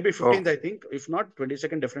 Maybe 15th, Okay. I think. If not,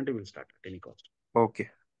 22nd, definitely will start at any cost. Okay.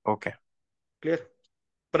 Okay. Clear?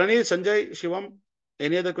 Pranil, Sanjay, Shivam,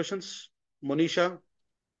 any other questions? Monisha,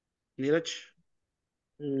 Neeraj?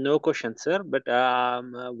 No question, sir. But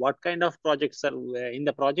what kind of projects, sir? In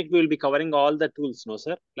the project, we will be covering all the tools, no,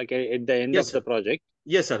 sir? Like at the end Yes, of sir. the project.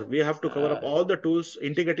 Yes, sir. We have to cover up Uh, all the tools,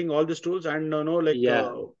 integrating all these tools, and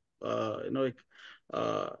yeah, like,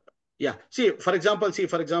 uh, yeah. See, for example,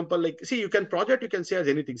 like, see, you can project, you can say as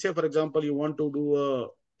anything. Say, for example, you want to do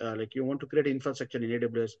like you want to create infrastructure in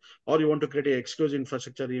AWS, or you want to create an exclusive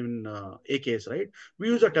infrastructure in AKS, right? We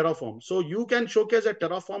use a Terraform, so you can showcase a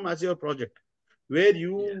Terraform as your project, where yeah.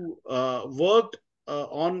 you worked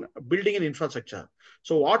on building an infrastructure.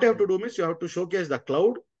 So what you have to do is you have to showcase the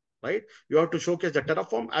cloud, right? You have to showcase the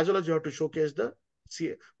Terraform, as well as you have to showcase the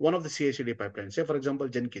one of the CI/CD pipelines. Say, for example,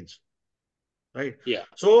 Jenkins, right? Yeah.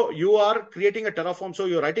 So you are creating a Terraform. So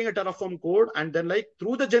you're writing a Terraform code, and then like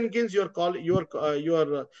through the Jenkins, you're calling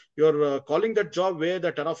that job where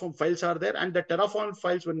the Terraform files are there, and the Terraform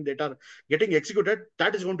files, when they are getting executed,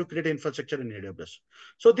 that is going to create infrastructure in AWS.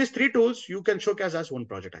 So these three tools you can showcase as one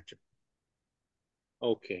project actually,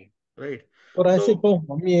 Okay. right? నువ్వు రాసి So ఇప్పు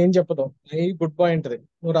mummy ఏం చెప్పదు good bye అంటది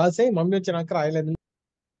నువ్వు రాసి mummy వచ్చి నాకు రాయలేదు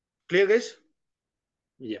clear, guys?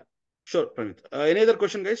 Yeah. Sure, Pranit. Any other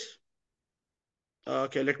question, guys?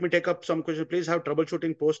 Okay, let me take up some questions. Please have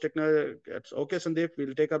troubleshooting post technology. Okay, Sandeep,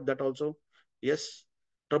 we'll take up that also. Yes,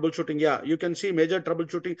 troubleshooting. Yeah, you can see major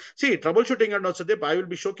troubleshooting. See, troubleshooting and also, Sandeep, I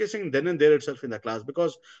will be showcasing then and there itself in the class,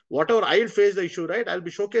 because whatever I will face the issue, right, I'll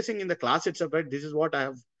be showcasing in the class itself, right? This is what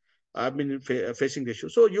I've been facing the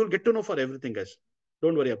issue. So you'll get to know for everything, guys.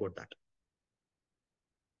 Don't worry about that.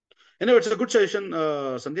 Anyway, it's a good suggestion,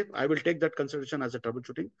 Sandeep. I will take that consideration as a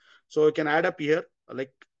troubleshooting. So you can add up here,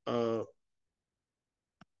 like,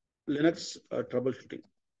 Linux troubleshooting.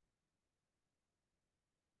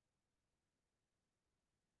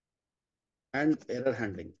 And error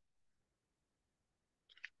handling.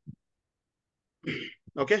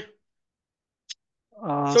 Okay.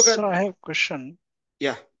 So Sir, good. I have a question.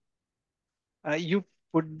 Yeah. You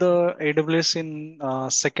put the AWS in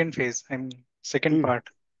second phase, I mean second Hmm. part.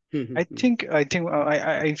 Hmm, hmm, I hmm. think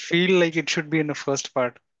I feel like it should be in the first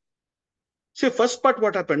part. See, first part,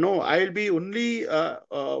 what happened? No, I'll be only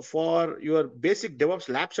for your basic DevOps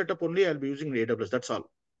lab setup only. I'll be using AWS. That's all.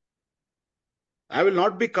 I will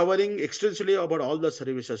not be covering extensively about all the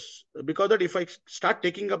services, because that if I start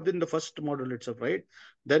taking up in the first module itself, right,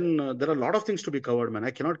 then there are a lot of things to be covered, man.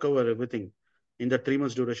 I cannot cover everything in the 3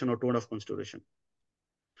 months duration or 2.5 months duration.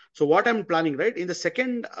 So what I'm planning, right, in the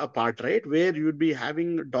second part, right, where you'd be having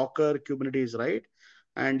Docker, Kubernetes, right,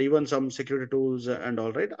 and even some security tools and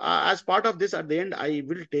all, right. As part of this, at the end, I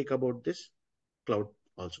will take about this cloud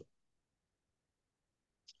also.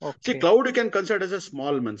 See, Okay. cloud you can consider as a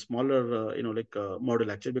smaller,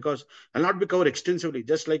 model actually, because I'll not be covered extensively.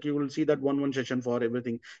 Just like you will see that one session for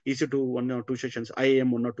everything. EC2 1 or 2 sessions,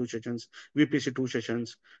 IAM 1 or 2 sessions, VPC 2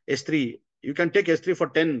 sessions, S3. You can take S3 for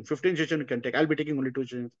 10, 15 sessions. You can take. I'll be taking only 2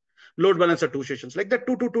 sessions. Load balancer 2 sessions, like that.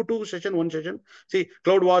 Two session, 1 session. See,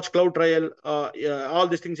 Cloud Watch, Cloud Trial, all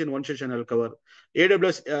these things in 1 session I'll cover.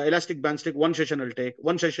 AWS Elastic Bandstick 1 session I'll take.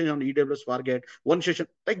 1 session on EWS Fargate. 1 session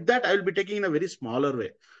like that. I will be taking in a very smaller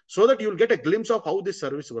way, so that you'll get a glimpse of how this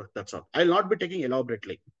service works. That's all. I'll not be taking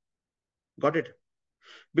elaborately. Got it?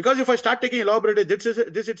 Because if I start taking elaborately, this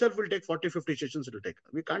itself will take 40, 50 sessions. It will take.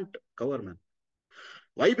 We can't cover, man.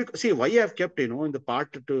 Why? Because see, why I have kept, in the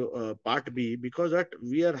part B, because that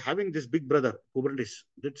we are having this big brother Kubernetes.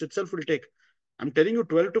 This itself will take. I'm telling you,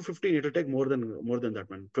 12 to 15. It will take more than that,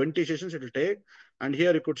 man. 20 sessions it will take. And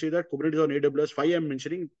here you could see that Kubernetes on AWS 5. I'm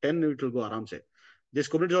mentioning 10. It will go around say. This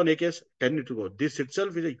Kubernetes on AKS 10. It will go. This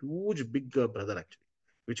itself is a huge big brother actually,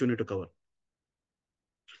 which we need to cover.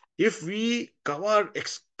 If we cover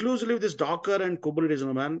exclusively this Docker and Kubernetes,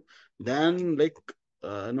 man, then like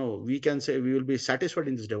no, we can say we will be satisfied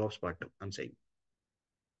in this DevOps part. I'm saying.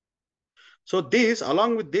 So this,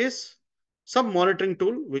 along with this, some monitoring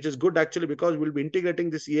tool, which is good actually, because we'll be integrating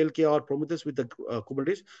this ELK or Prometheus with the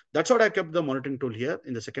Kubernetes. That's what I kept the monitoring tool here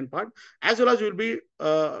in the second part, as well as we'll be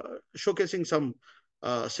showcasing some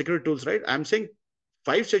security tools, right? I'm saying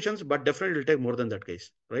 5 sessions, but definitely it'll take more than that,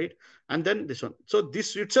 guys, right? And then this one. So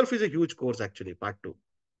this itself is a huge course, actually, part 2.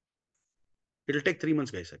 It'll take 3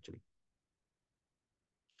 months, guys, actually.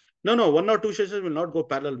 No, 1 or 2 sessions will not go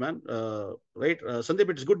parallel, man. Right, Sandeep,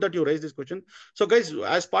 it's good that you raised this question. So, guys,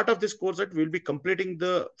 as part of this course, that we'll be completing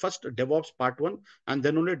the first DevOps part 1, and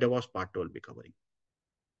then only DevOps part 2 will be covering.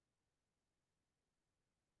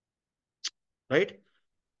 Right?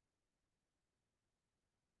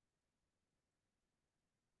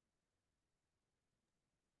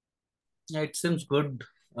 Yeah, it seems good,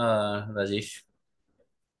 Rajesh,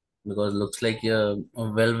 because looks like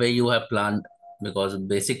well way you have planned, because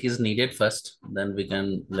basic is needed first, then we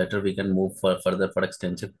can later we can move for further for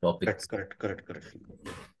extensive topics. Correct,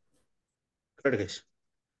 guys.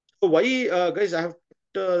 So why, guys, I have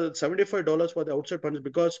put, $75 for the outside punch,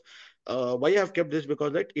 because why I have kept this,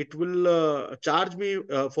 because right, it will charge me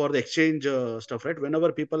for the exchange stuff, right?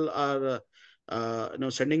 Whenever people are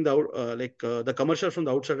sending the the commercial from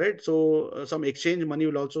the outside, right? So some exchange money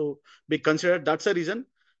will also be considered. That's the reason.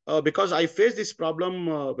 Because I faced this problem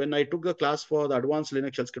when I took the class for the advanced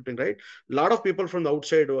Linux shell scripting, right? A lot of people from the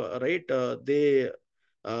outside, right? They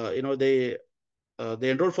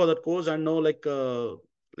enrolled for that course, and now like a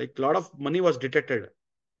lot of money was detected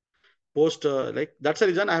post, like that's the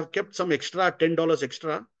reason I have kept some extra $10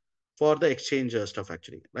 extra for the exchange stuff,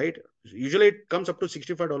 actually, right? Usually it comes up to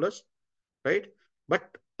 $65, right? But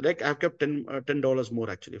like I have kept $10 more,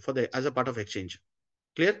 actually, for the as a part of exchange.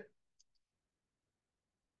 Clear?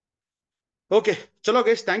 Okay, chalo,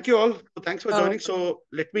 guys, thank you all. Thanks for joining. So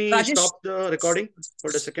let me Rajesh, stop the recording.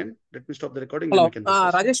 Hold a second. Let me stop the recording, then hello. we can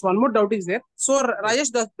discuss. Rajesh, one more doubt is there. So, Yeah.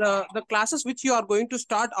 Rajesh, the classes which you are going to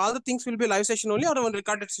start, all the things will be live session only, or one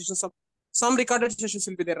recorded session? Some recorded sessions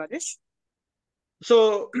will be there, Rajesh.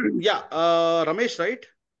 So yeah, Ramesh, right?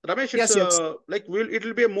 Ramesh, it's Yes. like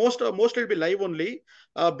it'll be mostly it'll be live only.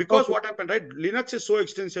 Because Okay. what happened, right? Linux is so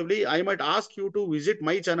extensively. I might ask you to visit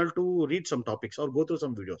my channel to read some topics or go through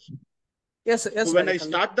some videos. Yes, So when I Rajesh.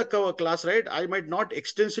 start the class, right, I might not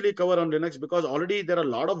extensively cover on Linux, because already there are a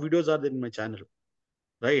lot of videos are there in my channel,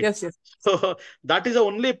 right? Yes. So that is the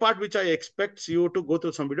only part which I expect you to go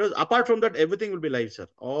through some videos. Apart from that, everything will be live, sir.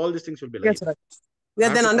 All these things will be live. Yes, Rajesh. I Yeah,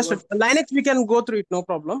 have then to understood. cover. Linux, we can go through it, no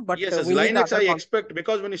problem. But Yes, we need the Linux other I concept. expect,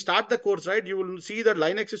 because when you start the course, right, you will see that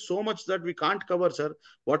Linux is so much that we can't cover, sir.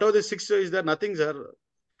 Whatever the 6 is there, nothing, sir.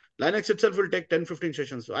 Linux itself will take 10, 15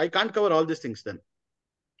 sessions. So I can't cover all these things then.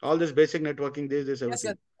 All this basic networking, this, everything.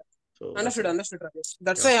 Yes. So Understood, Rajesh.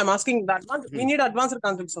 That's yeah. why I'm asking that one. We need advanced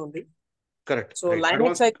concepts only. Correct. So Right. Linux,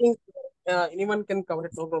 Advanced. I think anyone can cover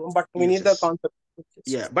it, no problem. But we Yes, need the concept.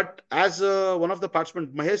 Yeah, but as one of the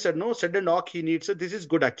participants, Mahesh said, no, said and awk, he needs it. This is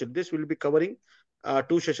good, actually. This will be covering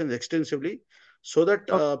 2 sessions extensively, so that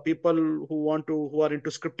people who are into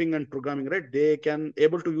scripting and programming, right, they can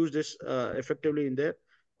able to use this effectively in their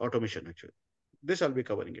automation, actually. This I'll be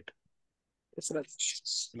covering it. Yes,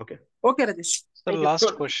 Rajesh. Okay. Okay, Rajesh. The Thank you. last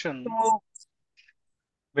Sure. question. So,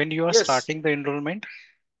 When you are Yes. starting the enrollment?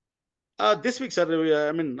 This week, sir.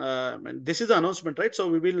 I mean, this is the announcement, right? So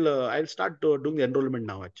we will. I'll start doing the enrollment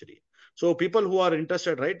now, actually. So people who are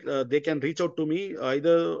interested, right, they can reach out to me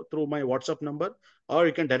either through my WhatsApp number, or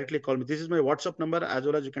you can directly call me. This is my WhatsApp number, as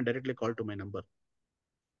well as you can directly call to my number.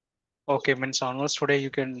 Okay, means onwards today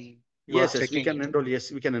you are Yes, we checking. can enroll.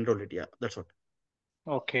 Yes, we can enroll it. Yeah, that's what.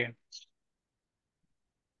 Okay.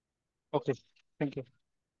 Okay. Thank you.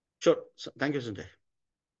 Sure. So, thank you, Sanjay.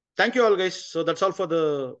 Thank you all, guys. So that's all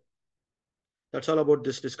that's all about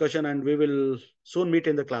this discussion, and we will soon meet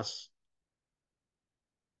in the class.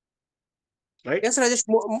 Right? yes, Rajesh.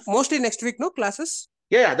 Mostly next week, no classes.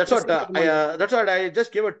 Yeah, that's This what week or Monday. that's what I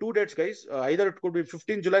just gave 2 dates, guys. Either it could be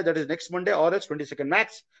 15 July, that is next Monday, or else 22nd.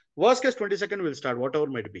 Max, worst case 22nd will start, whatever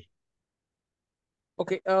might be.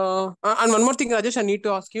 Okay. And one more thing, Rajesh, I need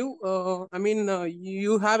to ask you. I mean,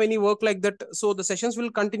 you have any work like that? So the sessions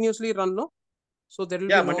will continuously run, no? So there will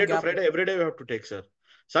Yeah, be no Monday to gap. Friday, every day we have to take, sir.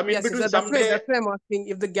 Some in Yes, between, that's some why. day. That's why I'm asking.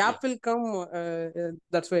 If the gap will come,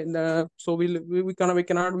 that's why. So we cannot.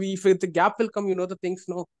 If the gap will come, the things.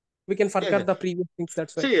 No, we can forget Yes. the previous things.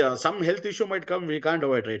 That's why. See, some health issue might come. We can't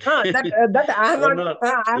avoid, right? That I'm One not.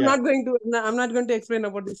 hour. I'm Yeah. not going to. I'm not going to explain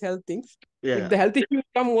about these health things. Yeah. If the health issue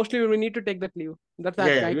come, mostly we need to take that leave. That's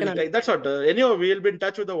Yeah, I we'll can. take, that's what. Anyhow, we'll be in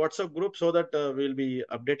touch with the WhatsApp group, so that we'll be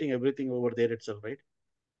updating everything over there itself, right?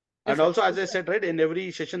 And Yes, also, right. as I said, right, in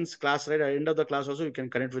every session's class, right, at the end of the class also, you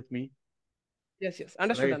can connect with me. Yes.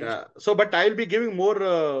 Understood. Right. Understood. So, but I'll be giving more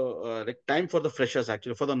like time for the freshers,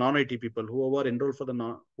 actually, for the non-IT people who are enrolled for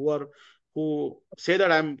the who say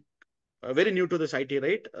that I'm very new to this IT,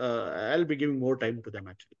 right? I'll be giving more time to them,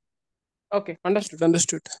 actually. Okay, understood.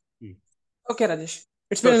 Okay, Rajesh.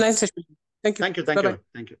 It's Sure, been a sir. nice session. Thank you. Thank you. Bye-bye.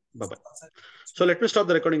 Thank you. Bye-bye. So let me stop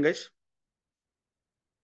the recording, guys.